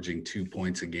was averaging 2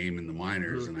 points a game in the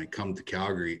minors, and I come to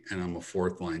Calgary and I'm a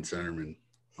 4th line centerman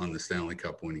on the Stanley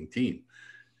Cup winning team.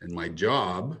 And my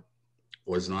job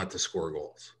was not to score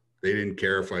goals. They didn't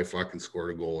care if I fucking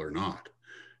scored a goal or not.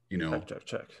 You know,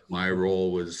 check. My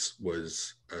role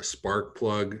was a spark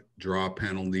plug, draw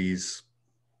penalties,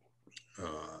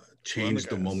 change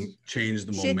the momentum.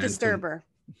 Shit disturber.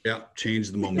 Yeah,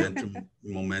 change the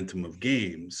momentum of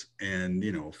games. And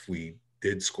you know, if we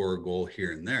did score a goal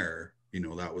here and there, you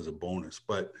know, that was a bonus.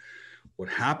 But what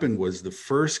happened was the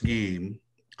first game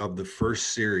of the first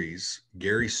series,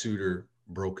 Gary Suter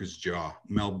broke his jaw.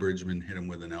 Mel Bridgman hit him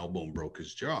with an elbow and broke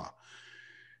his jaw.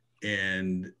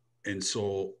 And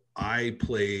so I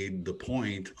played the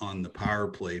point on the power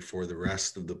play for the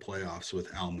rest of the playoffs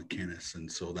with Al McInnes.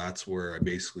 And so that's where I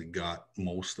basically got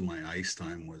most of my ice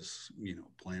time was, you know,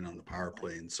 playing on the power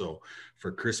play. And so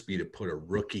for Crispy to put a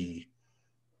rookie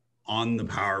on the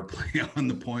power play, on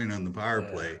the point on the power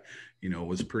play, you know,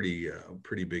 was pretty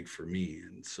big for me.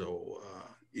 And so,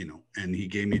 you know, and he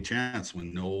gave me a chance when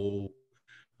you know,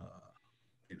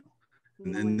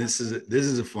 and then this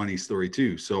is a funny story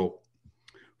too. So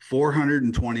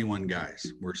 421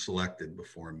 guys were selected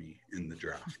before me in the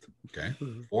draft. Okay.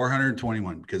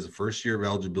 421, because the first year of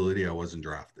eligibility, I wasn't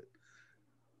drafted.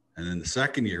 And then the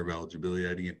second year of eligibility, I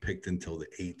didn't get picked until the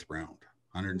 8th round,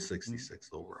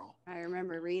 166th overall. I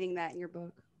remember reading that in your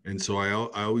book. And so I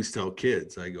always tell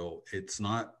kids, I go, it's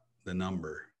not the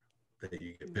number that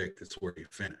you get picked, it's where you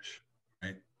finish.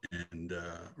 Right. And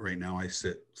right now I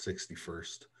sit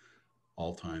 61st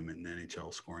all time in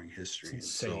NHL scoring history. And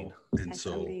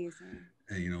so amazing.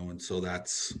 And you know, and so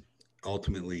that's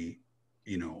ultimately,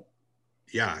 you know,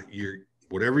 you're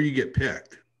whatever you get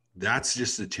picked, that's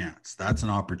just a chance. That's an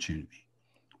opportunity.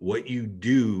 What you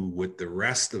do with the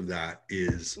rest of that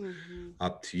is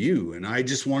up to you. And I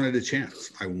just wanted a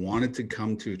chance. I wanted to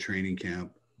come to a training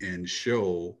camp and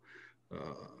show,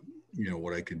 you know,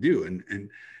 what I could do. And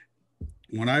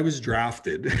when I was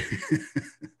drafted,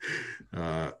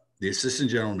 the assistant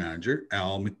general manager,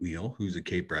 Al McNeil, who's a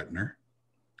Cape Bretoner,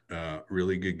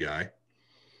 really good guy,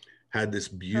 had this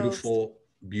beautiful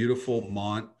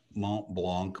Mont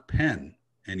Blanc pen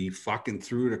and he fucking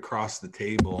threw it across the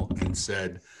table and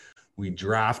said, "We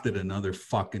drafted another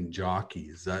fucking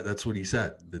jockey." That's what he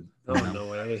said? No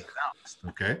way.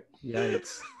 Okay.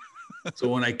 Yikes. So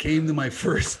when I came to my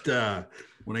first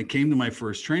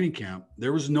training camp,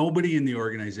 there was nobody in the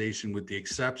organization, with the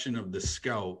exception of the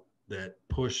scout that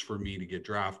pushed for me to get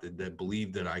drafted, that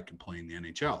believed that I could play in the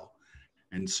NHL.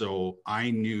 And so I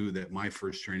knew that my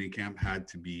first training camp had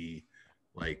to be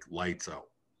like lights out.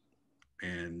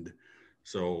 And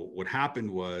so what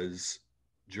happened was,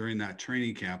 during that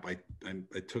training camp, I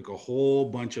took a whole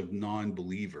bunch of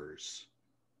non-believers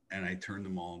and I turned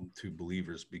them all into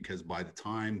believers, because by the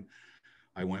time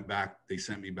I went back, they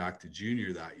sent me back to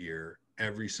junior that year,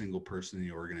 every single person in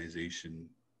the organization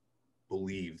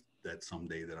believed that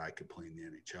someday that I could play in the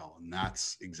NHL. And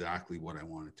that's exactly what I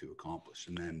wanted to accomplish.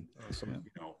 And then, that's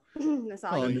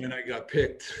all and then I got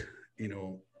picked,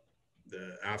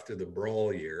 after the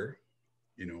brawl year,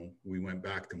 we went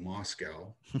back to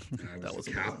Moscow, and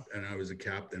I was a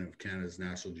captain of Canada's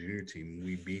national junior team.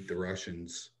 We beat the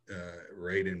Russians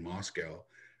right in Moscow,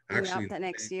 actually that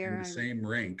next year in the same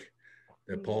rink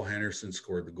that Paul Henderson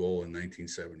scored the goal in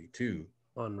 1972.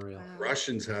 Unreal. Wow.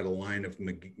 Russians had a line of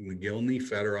McGillney,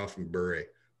 Fedorov, and Bure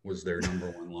was their number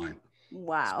one line.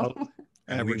 Wow.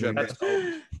 And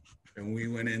we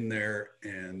went in there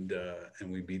and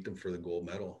we beat them for the gold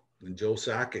medal. And Joe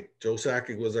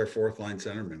Sakic was our fourth line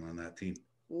centerman on that team.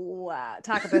 Wow.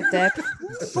 Talk about depth.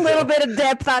 A little bit of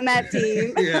depth on that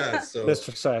team. Yeah. So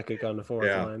Mr. Sakic on the fourth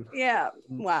line. Yeah.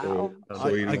 Wow.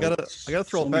 So, I gotta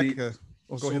throw it back.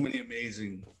 Many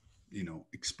amazing,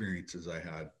 experiences I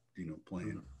had,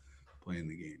 playing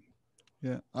the game.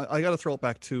 Yeah, I got to throw it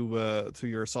back to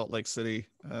your Salt Lake City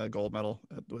gold medal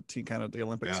with Team Canada at the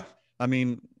Olympics. Yeah. I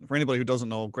mean, for anybody who doesn't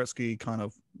know, Gretzky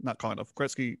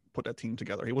Gretzky put that team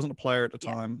together. He wasn't a player at the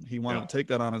time. He wanted to take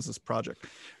that on as his project.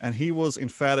 And he was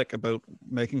emphatic about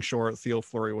making sure Theo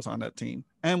Fleury was on that team,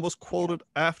 and was quoted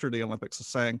after the Olympics as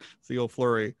saying Theo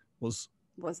Fleury was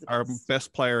our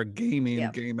best player game in,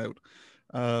 game out.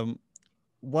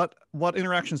 What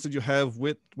interactions did you have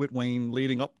with Wayne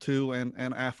leading up to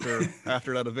and after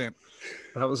that event?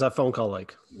 How was that phone call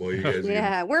like? Well, you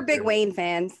guys, we're big Wayne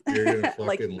fans. You're gonna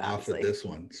fucking laugh at this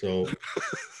one. So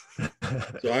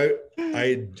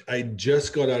I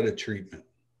just got out of treatment.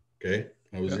 Okay,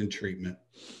 I was in treatment,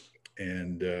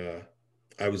 and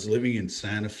I was living in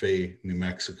Santa Fe, New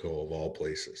Mexico, of all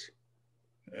places,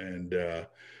 and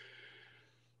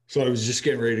so I was just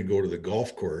getting ready to go to the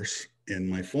golf course, and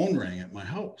my phone rang at my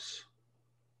house,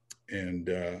 and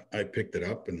I picked it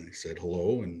up and I said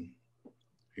hello, and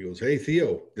he goes, "Hey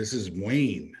Theo, this is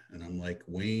Wayne," and I'm like,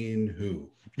 "Wayne who?"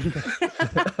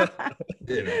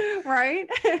 Right?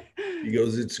 He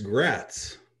goes, "It's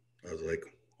Gretz." I was like,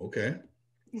 "Okay."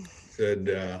 He said,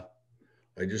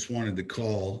 "I just wanted to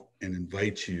call and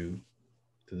invite you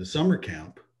to the summer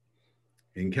camp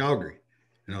in Calgary,"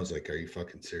 and I was like, "Are you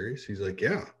fucking serious?" He's like,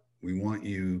 "Yeah, we want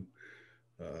you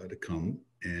to come,"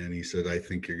 and he said, "I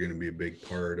think you're going to be a big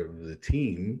part of the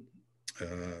team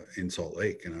in Salt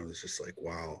Lake." And I was just like,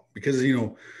 wow, because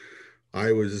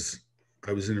I was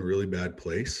in a really bad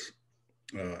place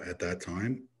at that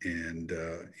time, and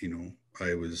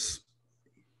I was,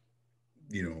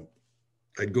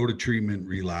 I'd go to treatment,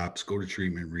 relapse, go to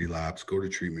treatment, relapse, go to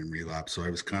treatment, relapse. So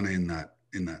I was kind of in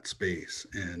that space,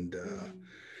 and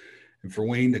for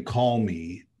Wayne to call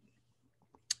me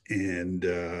and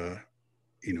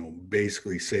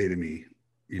basically say to me,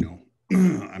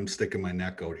 "I'm sticking my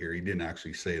neck out here." He didn't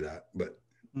actually say that, but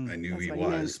I knew he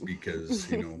was, because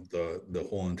the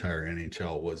whole entire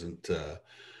NHL wasn't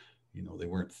they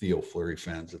weren't Theo Fleury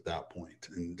fans at that point.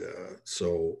 And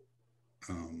so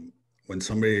when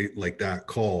somebody like that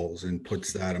calls and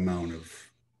puts that amount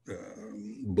of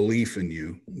belief in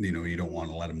you, you don't want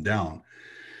to let them down.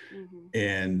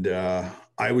 And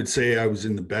I would say I was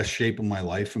in the best shape of my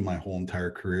life in my whole entire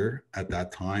career at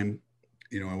that time.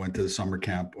 I went to the summer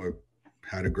camp, I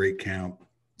had a great camp.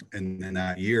 And then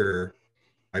that year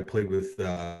I played with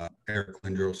Eric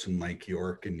Lindros and Mike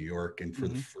York in New York. And for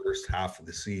the first half of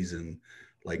the season,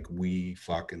 like, we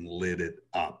fucking lit it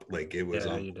up. Like, it was,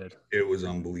 it was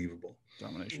unbelievable.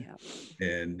 Domination. Yeah.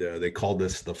 And they called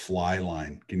us the fly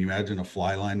line. Can you imagine a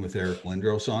fly line with Eric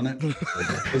Lindros on it? Like,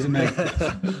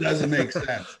 it doesn't make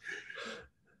sense.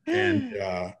 And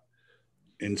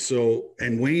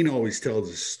Wayne always tells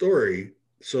a story.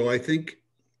 So I think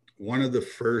one of the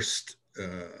first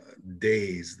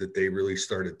days that they really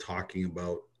started talking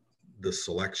about the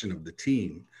selection of the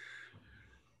team,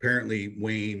 apparently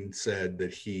Wayne said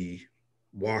that he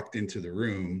walked into the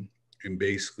room and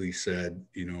basically said,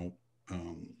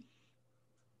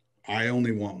 I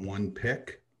only want one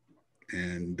pick,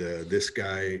 And this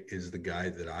guy is the guy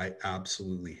that I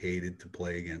absolutely hated to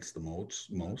play against the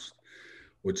most,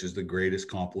 which is the greatest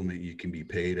compliment you can be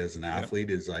paid as an athlete,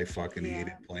 is I fucking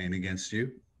hated playing against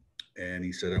you. And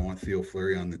he said, I want Theo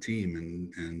Fleury on the team.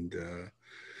 And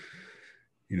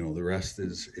you know, the rest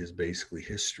is basically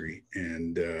history.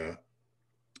 And,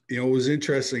 you know, what was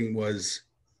interesting was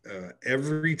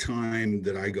every time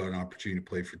that I got an opportunity to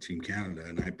play for Team Canada,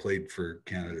 and I played for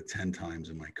Canada 10 times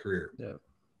in my career.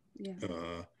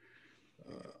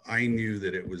 I knew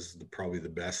that it was probably the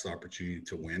best opportunity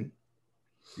to win,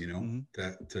 you know,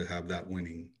 that to have that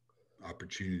winning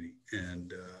opportunity.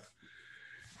 And,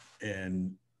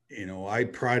 you know, I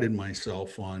prided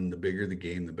myself on the bigger the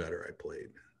game, the better I played.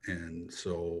 And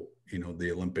so, you know,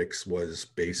 the Olympics was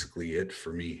basically it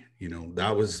for me. You know,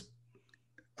 that was,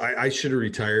 I should have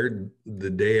retired the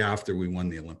day after we won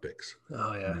the Olympics.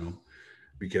 Oh, yeah. You know,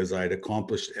 because I'd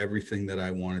accomplished everything that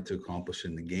I wanted to accomplish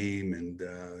in the game. And,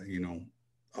 you know,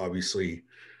 obviously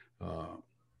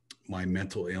my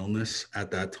mental illness at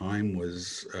that time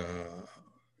was,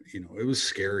 you know, it was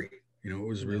scary. You know, it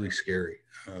was really scary.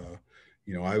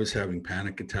 You know, I was having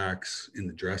panic attacks in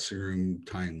the dressing room,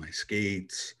 tying my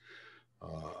skates.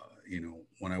 You know,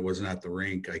 when I wasn't at the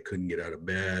rink, I couldn't get out of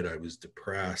bed. I was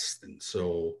depressed. And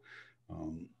so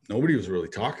nobody was really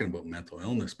talking about mental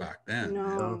illness back then.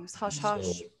 No, it was hush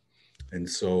hush. And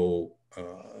so,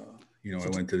 you know, I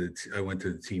went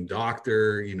to the team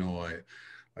doctor. You know,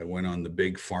 I went on the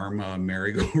big pharma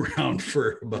merry-go-round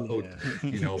for about,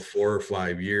 you know, 4 or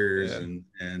 5 years. And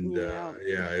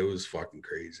it was fucking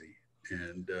crazy.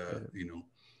 And, you know,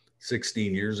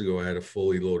 16 years ago, I had a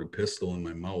fully loaded pistol in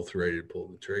my mouth, ready to pull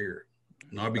the trigger.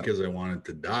 Not because I wanted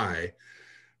to die,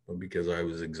 but because I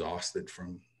was exhausted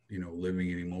from, you know, living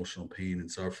in emotional pain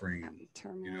and suffering. And,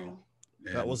 you know,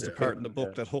 that was the part in the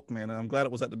book that hooked me. And I'm glad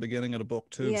it was at the beginning of the book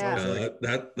too. Yeah. So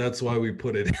that's why we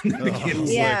put it in the beginning.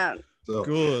 Yeah. Like, so,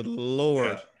 good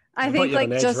Lord. I think like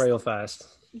just real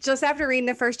fast. Just after reading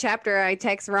the first chapter, I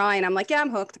text Ryan. I'm like, yeah,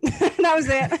 I'm hooked. That was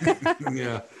it.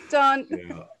 Yeah. Done.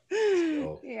 Yeah.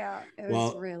 So, yeah. It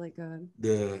was really good.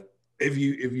 If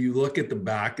you look at the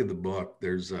back of the book,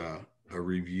 there's a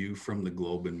review from the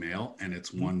Globe and Mail, and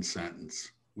it's one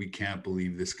sentence. We can't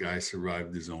believe this guy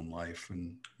survived his own life.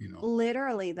 And, you know,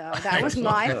 literally though, that was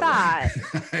my thought.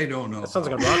 I don't know. That sounds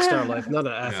like a rock star life, not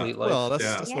an athlete life. Well,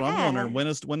 that's what I'm wondering. When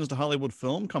is the Hollywood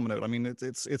film coming out? I mean,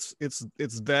 it's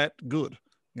that good,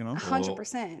 you know.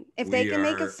 100%. If they can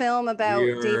make a film about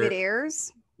David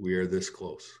Ayers, we are this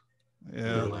close.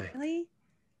 Yeah, really.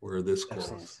 We're this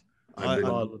close.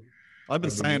 I've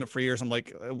been saying it for years. I'm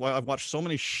like, I've watched so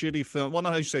many shitty films. Well,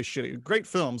 not how you say shitty, great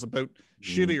films about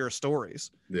shittier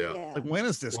stories. Yeah. Like, when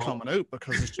is this coming out?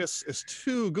 Because it's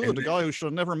too good. The guy who should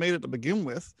have never made it to begin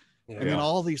with. And then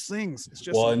all these things. It's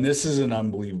just and this is an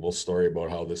unbelievable story about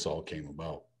how this all came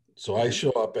about. So I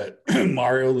show up at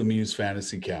Mario Lemieux's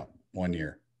fantasy camp one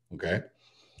year. Okay.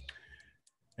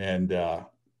 And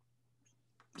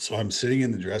so I'm sitting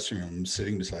in the dressing room, I'm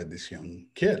sitting beside this young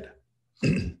kid.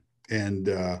 And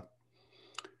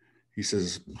he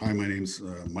says, hi, my name's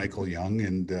Michael Young.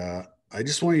 And I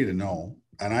just want you to know,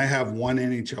 and I have one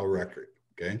NHL record.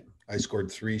 Okay. I scored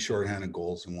 3 shorthanded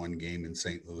goals in one game in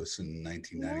St. Louis in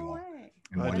 1991.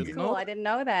 No way. That's cool. I didn't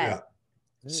know that.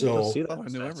 Yeah. So I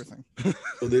knew everything.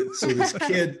 so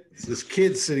this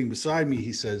kid sitting beside me,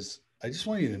 he says, I just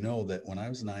want you to know that when I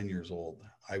was 9 years old,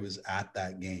 I was at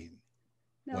that game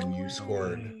when you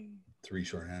scored 3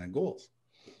 shorthanded goals.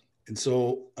 And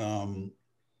so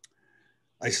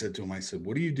I said to him, I said,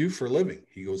 what do you do for a living?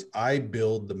 He goes, I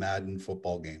build the Madden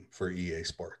football game for EA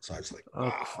Sports. I was like,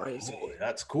 wow, crazy.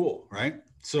 That's cool. Right.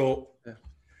 So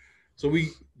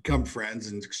we become friends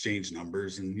and exchange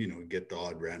numbers and, you know, get the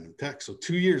odd random text. So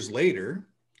 2 years later,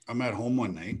 I'm at home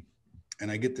one night and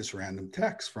I get this random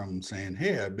text from saying,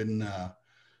 hey, I've been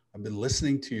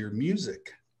listening to your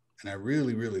music and I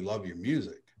really, really love your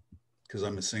music because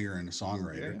I'm a singer and a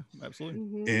songwriter. Yeah, absolutely.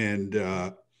 Mm-hmm.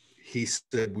 And he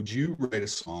said, would you write a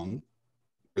song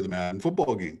for the Madden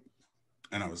football game?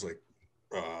 And I was like,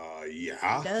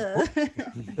 yeah.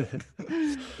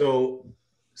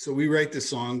 So we write this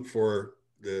song for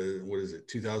the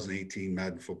 2018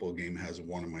 Madden football game. Has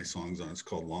one of my songs on. It's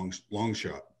called Long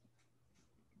Shot.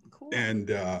 Cool. And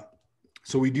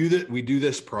so we do that. We do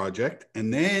this project,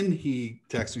 and then he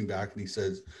texts me back and he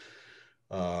says,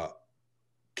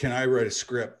 "Can I write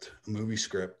a movie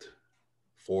script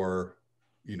for,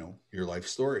 you know, your life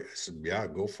story?" I said, "Yeah,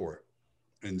 go for it."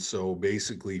 And so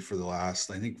basically, for the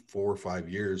last, I think, 4 or 5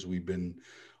 years,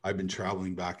 I've been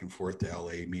traveling back and forth to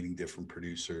LA, meeting different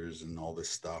producers and all this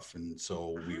stuff. And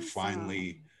so we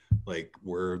finally like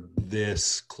we're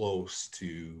this close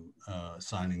to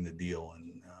signing the deal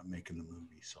and making the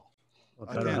movie. So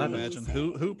I can't imagine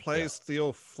who plays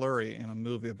Theo Fleury in a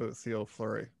movie about Theo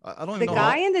Fleury. I don't even know. The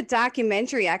guy in the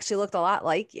documentary actually looked a lot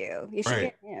like you. You should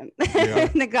get him. Yeah.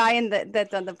 The guy in that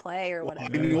done the play or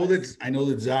whatever. I know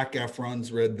that Zac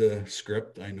Efron's read the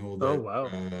script. I know that. Oh wow!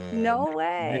 No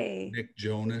way. Nick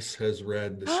Jonas has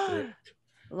read the script.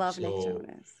 Love Nick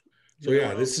Jonas. So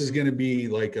yeah, this is going to be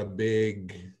like a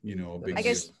big, I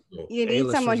guess you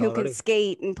need someone who can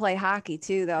skate and play hockey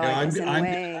too, though. Yeah,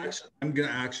 I'm gonna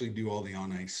actually do all the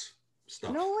on ice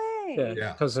stuff. No way.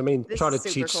 Yeah, because I mean, try to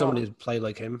teach somebody to play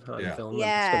like him on film.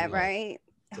 Yeah, right.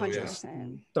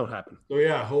 100%. Don't happen. So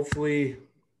yeah, hopefully,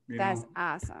 that's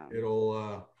awesome.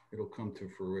 It'll come to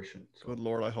fruition. So. Good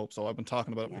Lord, I hope so. I've been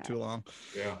talking about it for too long.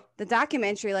 Yeah. The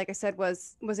documentary, like I said,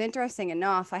 was interesting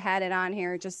enough. I had it on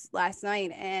here just last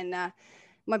night, and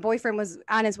my boyfriend was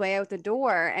on his way out the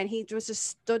door, and he was just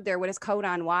stood there with his coat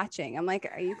on watching. I'm like,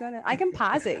 are you gonna? I can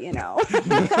pause it,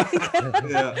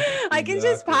 I can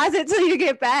just pause it till you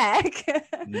get back.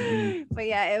 But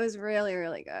yeah, it was really,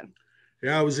 really good.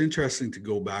 Yeah, it was interesting to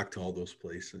go back to all those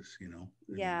places,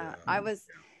 Yeah,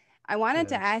 I wanted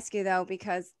to ask you though,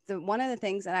 because one of the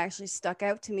things that actually stuck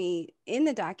out to me in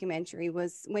the documentary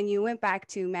was when you went back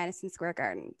to Madison Square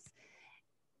Gardens,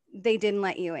 they didn't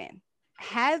let you in.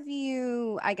 Have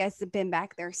you, I guess, been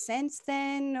back there since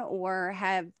then, or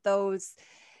have those,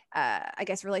 I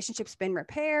guess, relationships been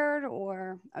repaired?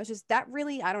 Or I was just, that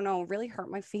really, I don't know, really hurt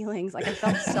my feelings. Like I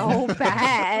felt so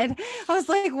bad. I was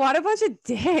like, what a bunch of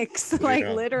dicks, like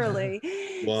literally.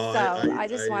 Well, so I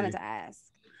just wanted to ask.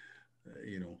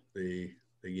 They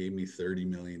gave me $30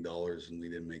 million and we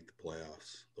didn't make the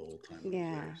playoffs the whole time.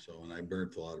 Yeah. So, and I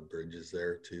burnt a lot of bridges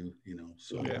there too,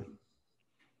 so yeah.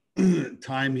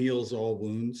 Time heals all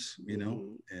wounds,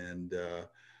 and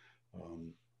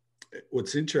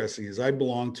what's interesting is I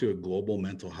belong to a global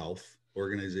mental health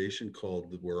organization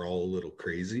called We're All a Little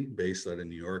Crazy, based out of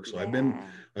New York. So I've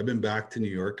been back to New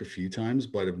York a few times,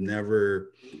 but I've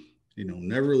never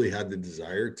really had the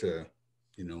desire to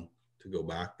go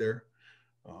back there.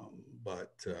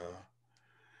 But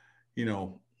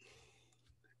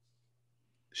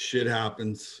shit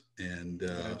happens, and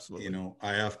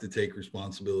I have to take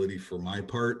responsibility for my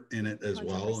part in it as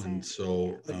well. And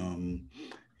so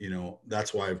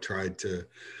that's why I've tried to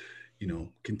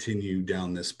continue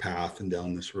down this path and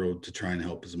down this road to try and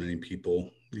help as many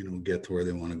people get to where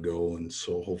they want to go. And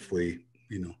so hopefully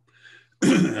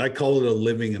I call it a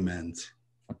living amends.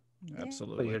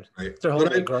 Absolutely. Right.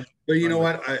 But you know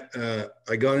what?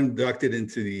 I got inducted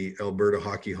into the Alberta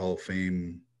Hockey Hall of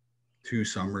Fame 2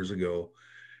 summers ago,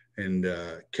 and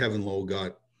Kevin Lowe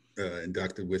got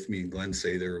inducted with me, and Glenn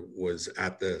Sather was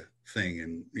at the thing,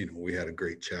 and we had a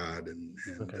great chat, and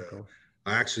cool.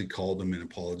 I actually called him and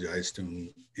apologized to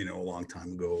him, a long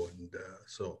time ago, and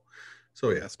so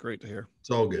yeah, that's great to hear.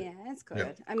 It's all good. Yeah, that's good.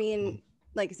 Yeah. I mean,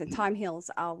 like I said, time heals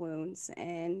all wounds,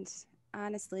 and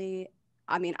honestly,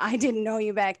 I mean, I didn't know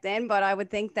you back then, but I would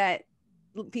think that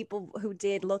people who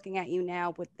did, looking at you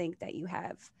now, would think that you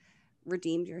have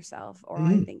redeemed yourself, or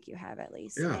I think you have at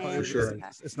least. Yeah, for sure.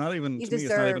 It's not even, to me, it's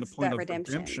not even a point of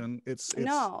redemption. It's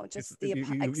just accept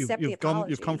the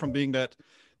apology. You've come from being that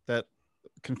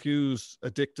confused,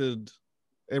 addicted,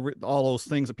 all those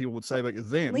things that people would say about you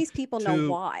then. At least people know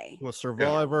why. To a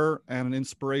survivor and an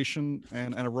inspiration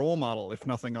and a role model, if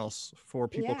nothing else, for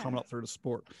people coming up through the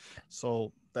sport.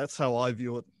 So that's how I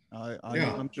view it.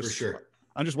 I'm just, for sure.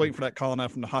 I'm just waiting for that calling out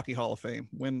from the Hockey Hall of Fame.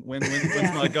 When's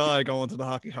my guy going to the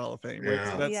Hockey Hall of Fame?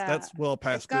 Yeah. That's well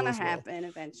past due. It's gonna happen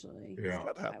eventually. Yeah.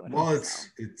 Well,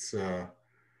 it's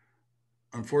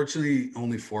unfortunately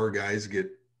only 4 guys get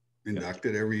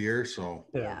inducted every year. So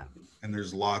and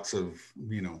there's lots of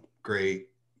great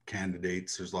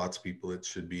candidates. There's lots of people that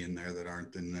should be in there that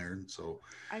aren't in there. So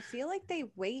I feel like they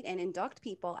wait and induct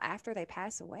people after they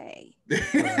pass away.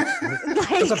 That's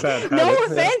a bad habit. No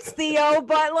offense, Theo,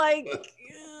 but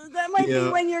that might be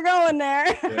when you're going there.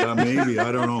 Yeah, maybe.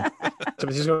 I don't know. So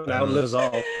he's going to outlive us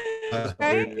all.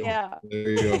 Right? Yeah. There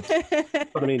you go.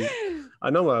 But I mean, I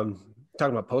know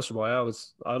talking about poster boy,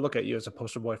 I look at you as a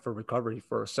poster boy for recovery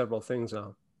for several things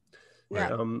now.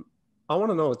 Yeah. I want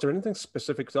to know, is there anything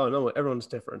specific? I know everyone's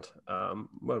different,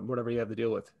 whatever you have to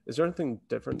deal with. Is there anything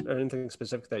different or anything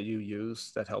specific that you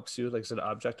use that helps you? Like, is it an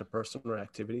object, a person, or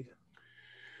activity?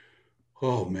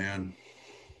 Oh, man.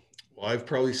 Well, I've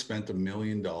probably spent $1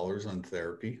 million on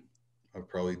therapy. I've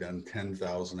probably done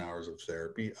 10,000 hours of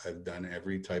therapy. I've done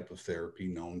every type of therapy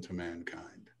known to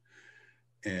mankind.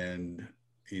 And,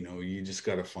 you just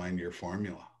got to find your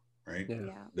formula, right?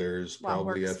 Yeah. There's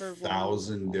probably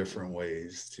 1,000 different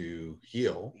ways to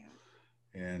heal.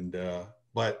 Yeah. And,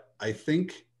 but I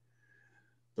think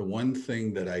the one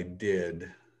thing that I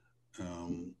did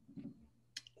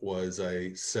was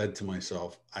I said to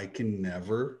myself, I can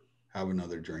never have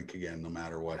another drink again, no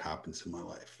matter what happens in my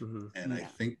life. Mm-hmm. And I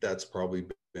think that's probably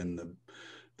been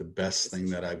the best thing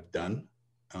that I've done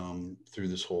through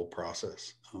this whole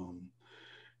process. You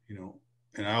know,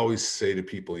 and I always say to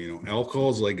people, you know,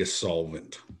 alcohol is like a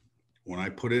solvent. When I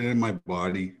put it in my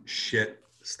body, shit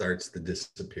starts to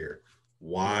disappear.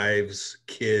 Wives,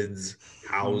 kids,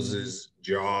 houses,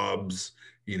 jobs,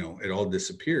 you know, it all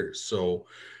disappears. So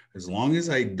as long as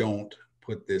I don't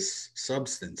put this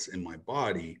substance in my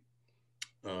body,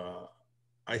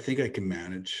 I think I can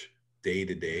manage day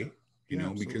to day, you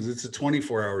know, because it's a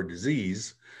 24-hour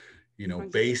disease, you know,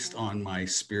 100%. Based on my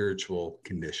spiritual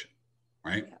condition,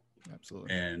 right? Yeah,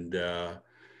 absolutely. And,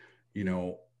 you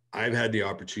know, I've had the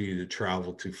opportunity to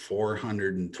travel to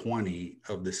 420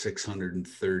 of the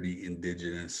 630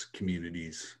 Indigenous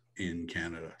communities in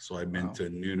Canada. So I've been to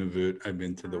Nunavut, I've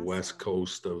been to the west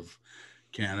coast of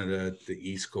Canada, the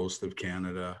east coast of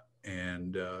Canada,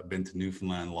 and been to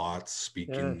Newfoundland lots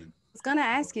speaking. I was going to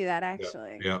ask you that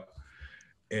actually. Yeah.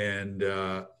 And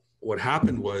what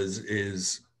happened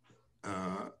is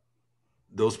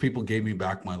those people gave me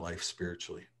back my life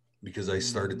spiritually because I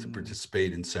started to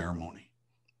participate in ceremony.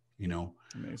 You know,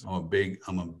 amazing.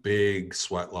 I'm a big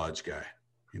sweat lodge guy.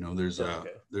 You know, there's a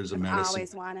medicine. I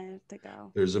always wanted to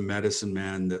go. There's a medicine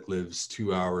man that lives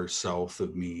 2 hours south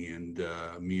of me, and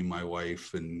me and my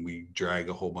wife, and we drag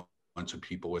a whole bunch of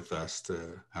people with us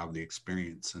to have the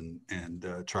experience and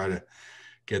try to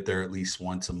get there at least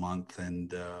once a month.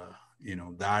 And you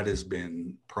know, that has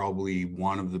been probably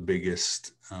one of the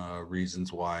biggest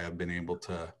reasons why I've been able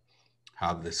to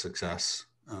have the success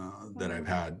that I've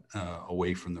had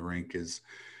away from the rink is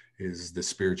the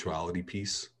spirituality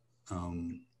piece.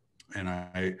 And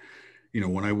I, you know,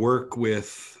 when I work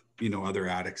with, you know, other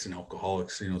addicts and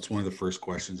alcoholics, you know, it's one of the first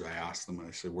questions I ask them.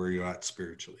 I said, where are you at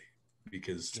spiritually?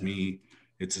 Because to me,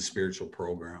 it's a spiritual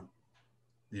program,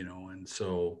 you know? And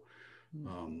so,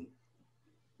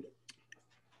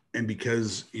 and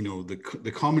because, you know,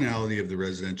 the commonality of the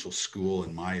residential school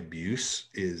and my abuse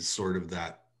is sort of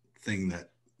that thing that,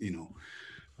 you know,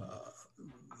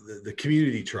 the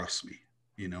community trusts me,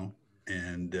 you know,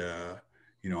 and,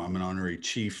 you know, I'm an honorary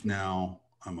chief now.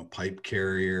 I'm a pipe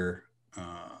carrier.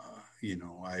 You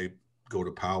know, I go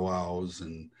to powwows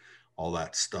and all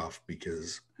that stuff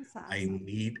because awesome.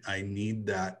 I need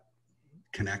that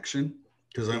connection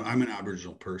because I'm an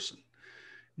Aboriginal person.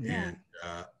 Yeah. And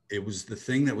it was the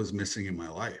thing that was missing in my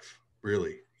life,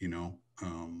 really, you know.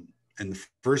 And the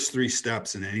first 3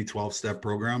 steps in any 12-step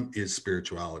program is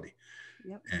spirituality.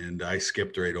 Yep. And I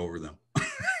skipped right over them.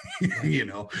 You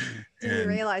know, didn't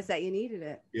realize that you needed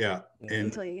it. Yeah. And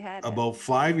until you had about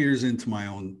 5 years into my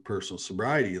own personal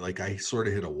sobriety, like I sort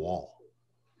of hit a wall.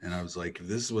 And I was like, if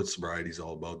this is what sobriety is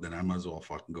all about, then I might as well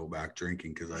fucking go back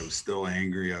drinking because I was still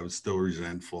angry. I was still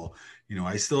resentful. You know,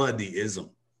 I still had the ism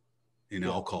in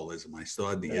alcoholism. I still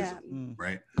had the ism,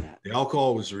 right? Yeah. The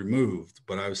alcohol was removed,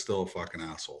 but I was still a fucking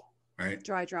asshole, right?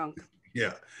 Dry drunk.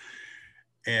 Yeah.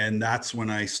 And that's when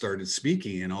I started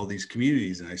speaking in all these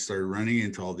communities, and I started running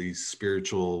into all these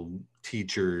spiritual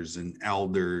teachers and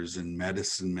elders and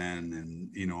medicine men and,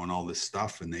 you know, and all this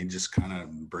stuff. And they just kind of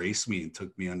embraced me and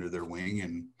took me under their wing,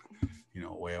 and, you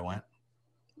know, away I went.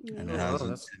 And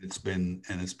it's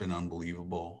been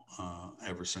unbelievable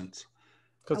ever since.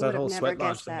 Because that whole sweat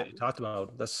lodge thing that you talked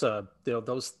about, that's you know,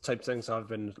 those type of things I've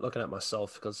been looking at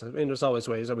myself, because I mean, there's always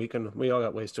ways that we all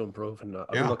got ways to improve. And I've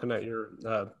been looking at your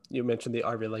you mentioned the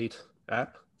I Relate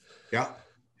app. That's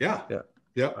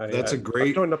a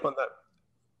great. I joined up on that.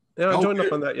 Yeah, I joined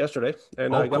up on that yesterday,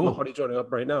 and I got my buddy joining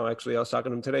up right now. Actually, I was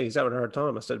talking to him today. He's having a hard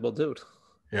time. I said, well, dude.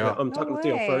 Yeah, I'm talking to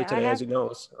Theo Fleury today, as he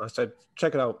knows. I said,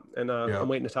 check it out. And I'm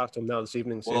waiting to talk to him now this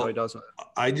evening, see how he does it.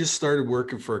 I just started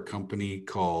working for a company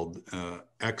called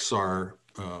XR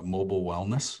Mobile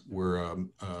Wellness. We're a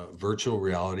virtual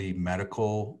reality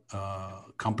medical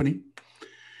company.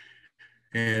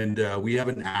 And we have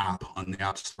an app on the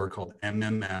App Store called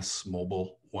MMS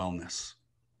Mobile Wellness.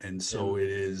 And so it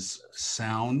is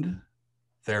sound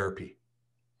therapy.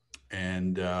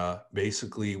 And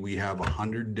basically we have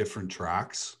 100 different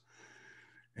tracks,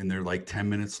 and they're like 10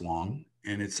 minutes long.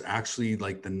 And it's actually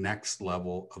like the next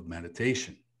level of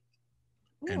meditation.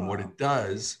 Ooh. And what it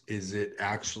does is it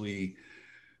actually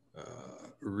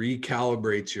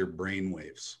recalibrates your brain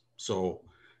waves. So,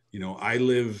 you know, I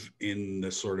live in the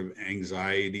sort of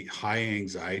high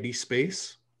anxiety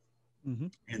space. Mm-hmm.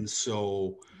 And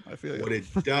so I feel what it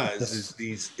does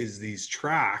is these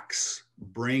tracks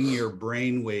bring your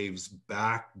brain waves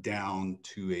back down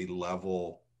to a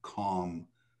level calm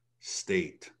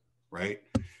state, right?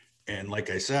 And like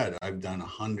I said, I've done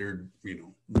 100,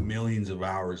 millions of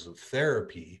hours of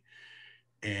therapy.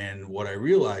 And what I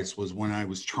realized was when I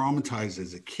was traumatized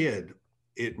as a kid,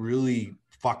 it really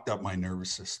fucked up my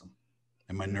nervous system.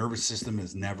 And my nervous system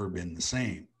has never been the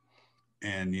same.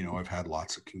 And, I've had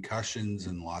lots of concussions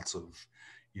and lots of,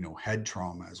 head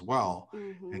trauma as well.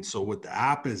 Mm-hmm. And so what the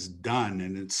app has done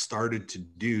and it's started to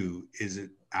do is it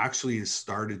actually has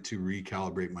started to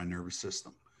recalibrate my nervous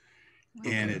system.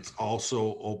 Okay. And it's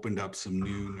also opened up some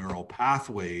new neural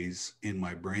pathways in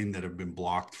my brain that have been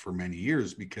blocked for many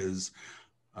years because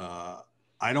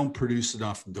I don't produce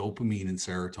enough dopamine and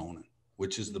serotonin,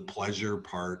 which is the pleasure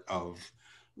part of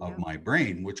my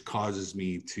brain, which causes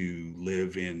me to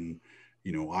live in,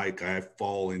 I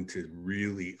fall into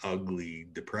really ugly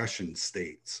depression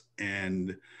states.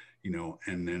 And,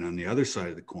 and then on the other side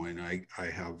of the coin, I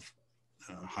have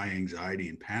high anxiety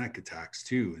and panic attacks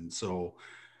too. And so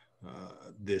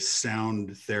this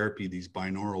sound therapy, these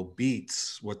binaural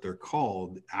beats, what they're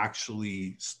called,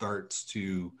 actually starts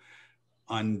to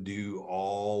undo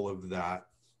all of that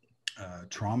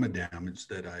trauma damage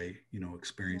that I,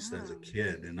 experienced as a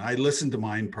kid. And I listened to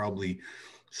mine probably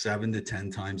 7 to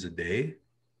 10 times a day.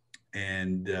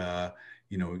 And,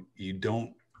 you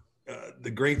don't,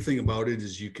 the great thing about it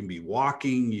is you can be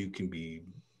walking, you can be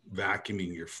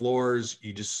vacuuming your floors.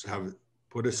 You just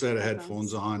put a set of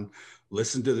headphones on,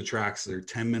 listen to the tracks. They're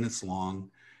 10 minutes long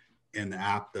and the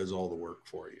app does all the work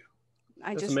for you.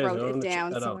 I just wrote it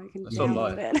down so I can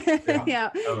download it.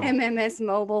 MMS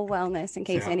Mobile Wellness, in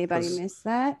case anybody missed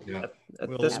that. Yeah.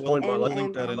 At this point, we'll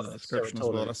link that in the description as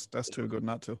well. That's too good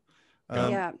not to.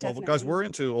 Well, guys, we're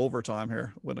into overtime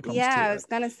here when it comes to. I was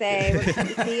gonna say,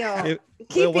 Theo,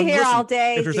 keep you here all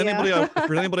day. If there's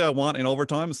anybody I want in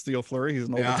overtime, it's Theo Fleury. He's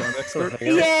an overtime expert.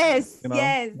 Yes.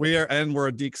 We're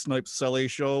a Deke Snipe Selly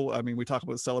show. I mean, we talk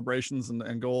about celebrations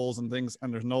and goals and things,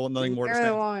 and there's nothing more to say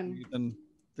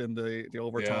than the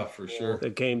overtime. Yeah, for sure. The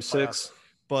game 6.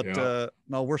 But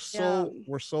no, we're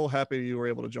so happy you were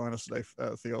able to join us today,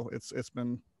 Theo. It's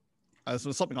been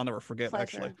something I'll never forget. Pleasure.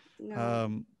 Actually.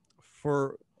 No.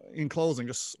 In closing,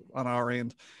 just on our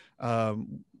end,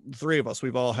 three of us,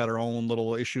 we've all had our own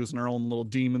little issues and our own little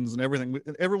demons and everything.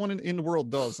 Everyone in the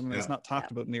world does, and it's not talked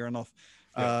about near enough.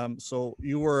 So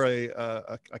you were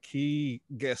a key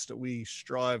guest that we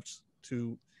strived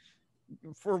to,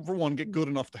 for one, get good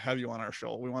enough to have you on our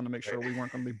show. We wanted to make sure we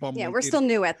weren't going to be bummed. Yeah, we're still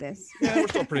new at this. Yeah, we're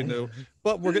still pretty new,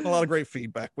 but we're getting a lot of great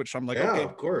feedback, which I'm like, okay,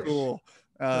 of course, cool.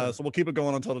 So we'll keep it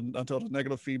going until the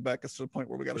negative feedback gets to the point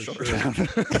where we got to shut it down.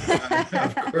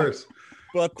 Of course.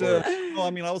 But no, I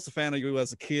mean, I was a fan of you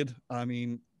as a kid. I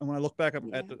mean, when I look back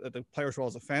at the players who I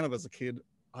was a fan of as a kid,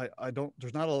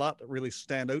 there's not a lot that really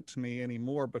stand out to me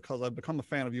anymore because I've become a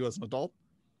fan of you as an adult.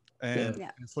 And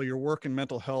so your work in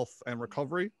mental health and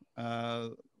recovery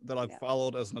that I've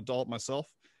followed as an adult myself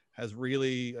has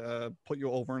really put you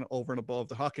over and above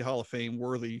the Hockey Hall of Fame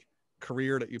worthy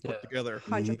career that you put together.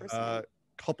 100%.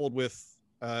 Coupled with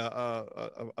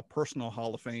a personal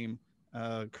Hall of Fame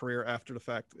career after the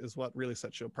fact is what really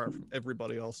sets you apart from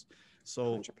everybody else.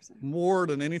 So 100%. More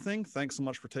than anything, thanks so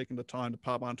much for taking the time to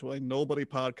pop onto a Nobody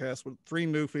podcast with three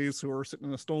newfies who are sitting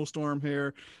in a snowstorm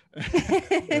here.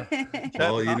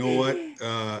 Well, you know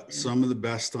what? Some of the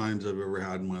best times I've ever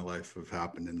had in my life have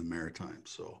happened in the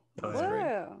Maritimes. So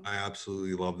I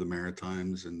absolutely love the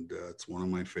Maritimes, and it's one of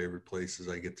my favorite places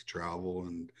I get to travel.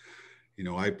 And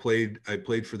I played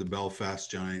for the Belfast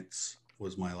Giants.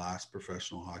 Was my last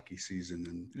professional hockey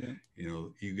season, and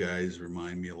you guys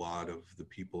remind me a lot of the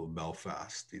people of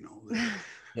Belfast.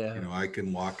 I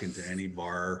can walk into any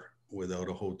bar without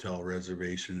a hotel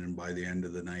reservation, and by the end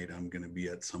of the night I'm going to be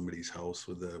at somebody's house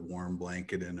with a warm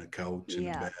blanket and a couch and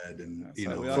a bed, and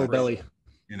full belly.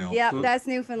 That's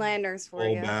Newfoundlanders for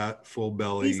you. Full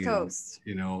belly, East Coast.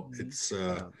 It's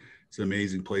an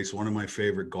amazing place. One of my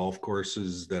favorite golf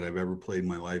courses that I've ever played in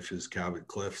my life is Cabot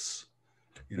Cliffs.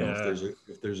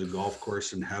 If there's a golf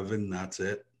course in heaven, that's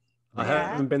it. I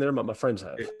haven't been there, but my friends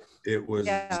have. It was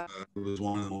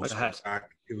one of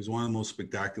the most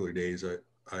spectacular days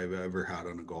I've ever had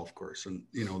on a golf course, and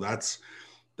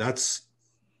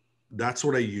that's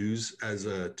what I use as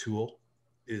a tool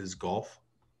is golf.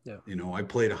 I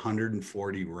played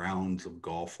 140 rounds of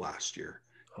golf last year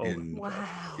in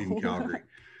Calgary.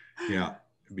 Because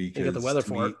you got the weather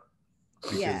for it.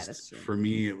 Because for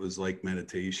me it was like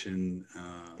meditation,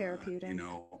 therapeutic,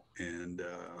 and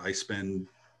I spend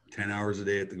 10 hours a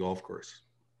day at the golf course.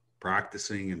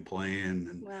 practicing and playing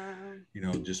and, you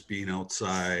know, just being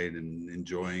outside and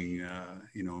enjoying,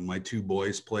 you know, my two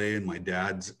boys play, and my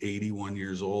dad's 81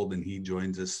 years old and he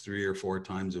joins us 3 or 4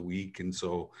 times a week. And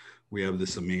so we have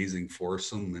this amazing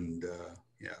foursome, and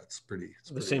yeah, it's pretty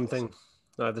same awesome thing.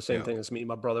 I have the same thing as me,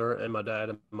 my brother and my dad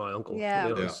and my uncle. Yeah,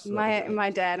 you know,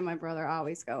 my dad and my brother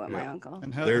always go with my uncle.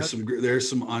 And there's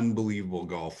some unbelievable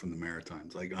golf in the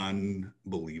Maritimes, like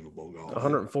unbelievable golf.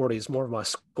 140 is more of my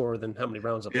score than how many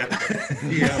rounds I've played.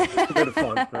 Yeah, a bit of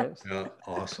fun, right? Yeah,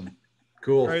 awesome,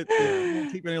 cool. All right,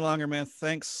 won't keep any longer, man.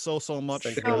 Thanks so much.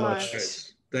 Thank you very much.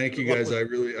 Thank you guys. I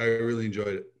really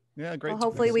enjoyed it. Yeah, great. Well,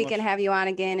 hopefully we can have you on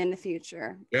again in the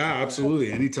future. Yeah,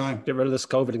 absolutely, anytime. Get rid of this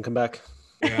COVID and come back.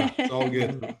 Yeah, it's all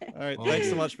good. All right, thanks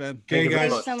so much, man. Okay, guys,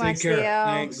 thanks so much, take care. Theo.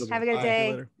 Thanks. Have a good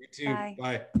day. You too.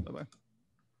 Bye. Bye.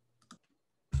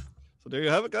 So there you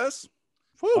have it, guys.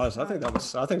 I think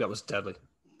that was deadly.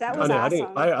 That was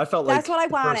awesome. I felt like that's what I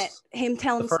wanted. Him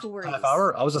telling stories. Half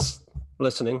hour, I was just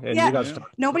listening, and you guys.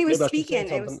 Nobody was speaking.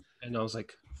 And I was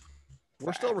like,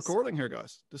 "We're still recording here,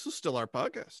 guys. This is still our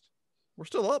podcast. We're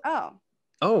still up."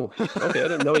 Oh, okay. I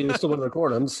didn't know you still want to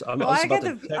record. I got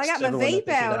my vape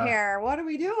out here. What are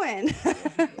we doing?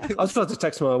 I was about to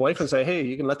text my wife and say, "Hey,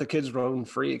 you can let the kids roam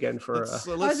free again for." I was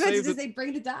about to say,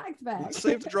 bring the dogs back. Let's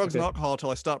save the drugs and alcohol until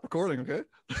I stop recording. Okay.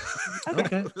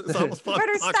 Okay. It's almost 5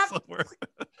 o'clock somewhere.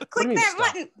 Click that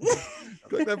button.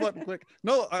 Click that button. Click.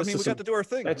 No, I mean we got to do our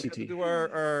thing. We got to do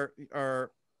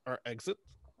our exit.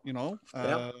 You know.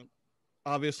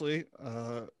 Obviously,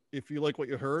 if you like what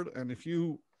you heard, and if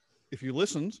you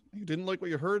listened, you didn't like what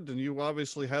you heard, then you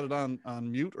obviously had it on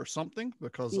mute or something,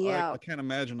 because I can't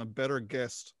imagine a better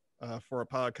guest for a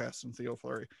podcast than Theo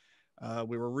Fleury.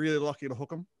 We were really lucky to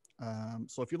hook him.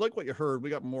 So if you like what you heard, we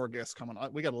got more guests coming.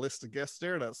 We got a list of guests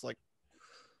there that's like,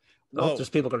 well,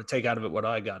 just people going to take out of it what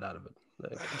I got out of it.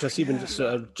 Like, just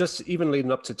even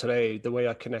leading up to today, the way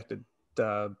I connected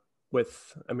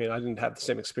with, I mean, I didn't have the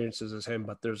same experiences as him,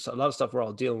 but there's a lot of stuff we're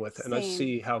all dealing with. And I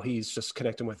see how he's just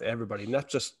connecting with everybody, not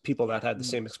just people that had the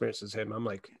same experience as him. I'm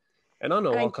like, and I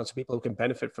know all kinds of people who can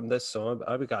benefit from this. So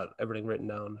I've got everything written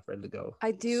down, ready to go.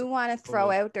 I do want to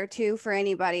throw out there too, for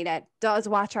anybody that does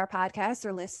watch our podcast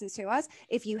or listens to us,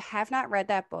 if you have not read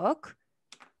that book,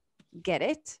 get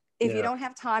it. If you don't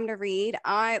have time to read,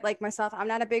 I, like myself, I'm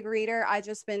not a big reader. I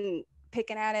just been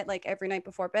picking at it like every night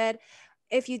before bed.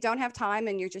 If you don't have time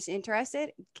and you're just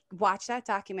interested, watch that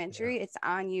documentary. It's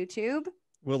on YouTube.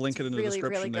 We'll link it in the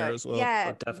description there as well.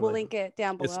 Yeah, we'll link it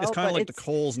down below. It's kind of like the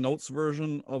Cole's Notes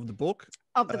version of the book.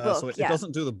 So it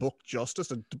doesn't do the book justice.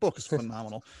 The book is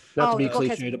phenomenal. Not to be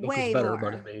cliche, the book is better,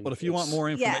 but if you want more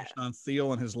information on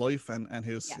Theo and his life and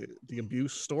the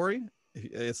abuse story,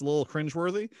 it's a little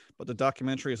cringeworthy, but the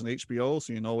documentary is an HBO,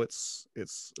 so you know it's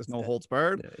no holds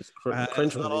barred. Yeah, it's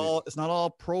cringeworthy. It's not all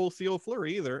pro Theo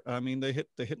Fleury either. I mean, they hit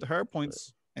the hard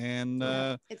points, and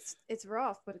it's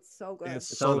rough, but it's so good.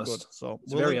 It's so honest. Good. So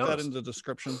we'll link that in the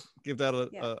description. Give that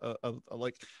a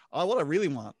like. What I really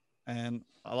want, and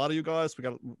a lot of you guys,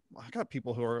 I got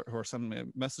people who are sending me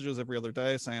messages every other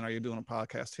day saying, "Are you doing a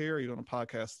podcast here? Are you doing a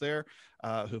podcast there?"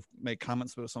 Who've made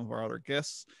comments with some of our other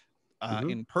guests.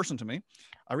 In person to me.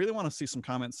 I really want to see some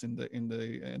comments in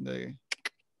the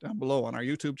down below on our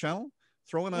YouTube channel.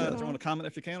 Throw in a comment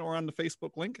if you can, or on the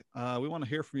Facebook link. We want to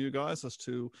hear from you guys as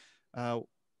to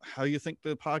how you think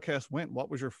the podcast went. What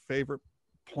was your favorite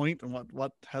point, and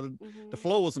the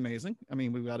flow was amazing. I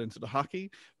mean, we got into the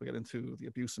hockey, we got into the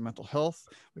abuse and mental health,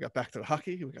 we got back to the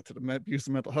hockey, we got to the abuse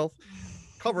and mental health,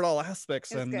 covered all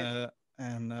aspects, and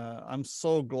I'm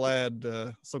so glad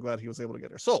he was able to get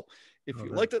there. So if you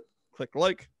liked it,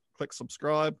 click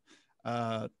subscribe.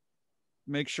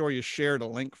 Make sure you share the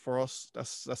link for us.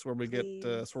 That's where we get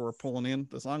that's where we're pulling in.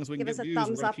 As long as we can give get us views, a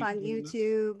thumbs up on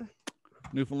YouTube.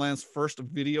 Newfoundland's first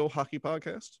video hockey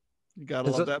podcast. You gotta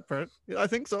love that part. Yeah, I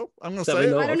think so. I'm gonna say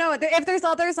it. I don't know if there's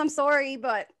others. I'm sorry,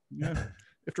 but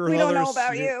if there are we others, don't know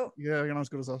about you. Yeah, you're not as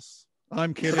good as us.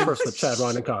 I'm kidding. First with Chad,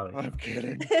 Ryan, and Connie. I'm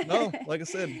kidding. No, like I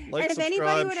said, and if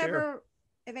anybody would share.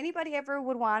 If anybody ever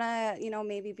would want to,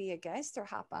 maybe be a guest or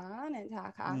hop on and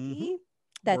talk hockey,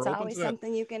 that's always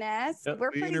something you can ask. Yep. We're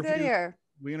pretty good here.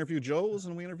 We interview Joes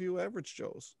and we interview average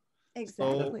Joes.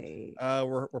 Exactly.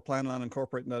 So, we're planning on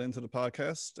incorporating that into the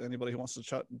podcast. Anybody who wants to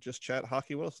chat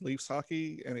hockey with us, Leafs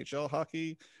hockey, NHL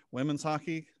hockey, women's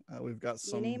hockey. We've got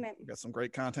some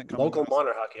great content coming. Local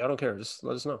minor hockey. I don't care. Just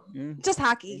let us know. Yeah. Just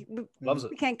hockey. Loves it.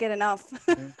 We can't get enough.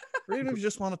 Or even if you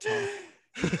just want to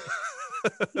talk.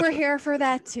 We're here for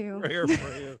that too. We're here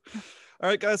for you. All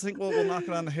right, guys, I think we'll knock it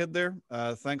on the head there.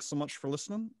 Thanks so much for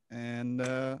listening. And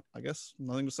I guess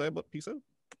nothing to say but peace out.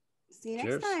 See you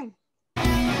next time.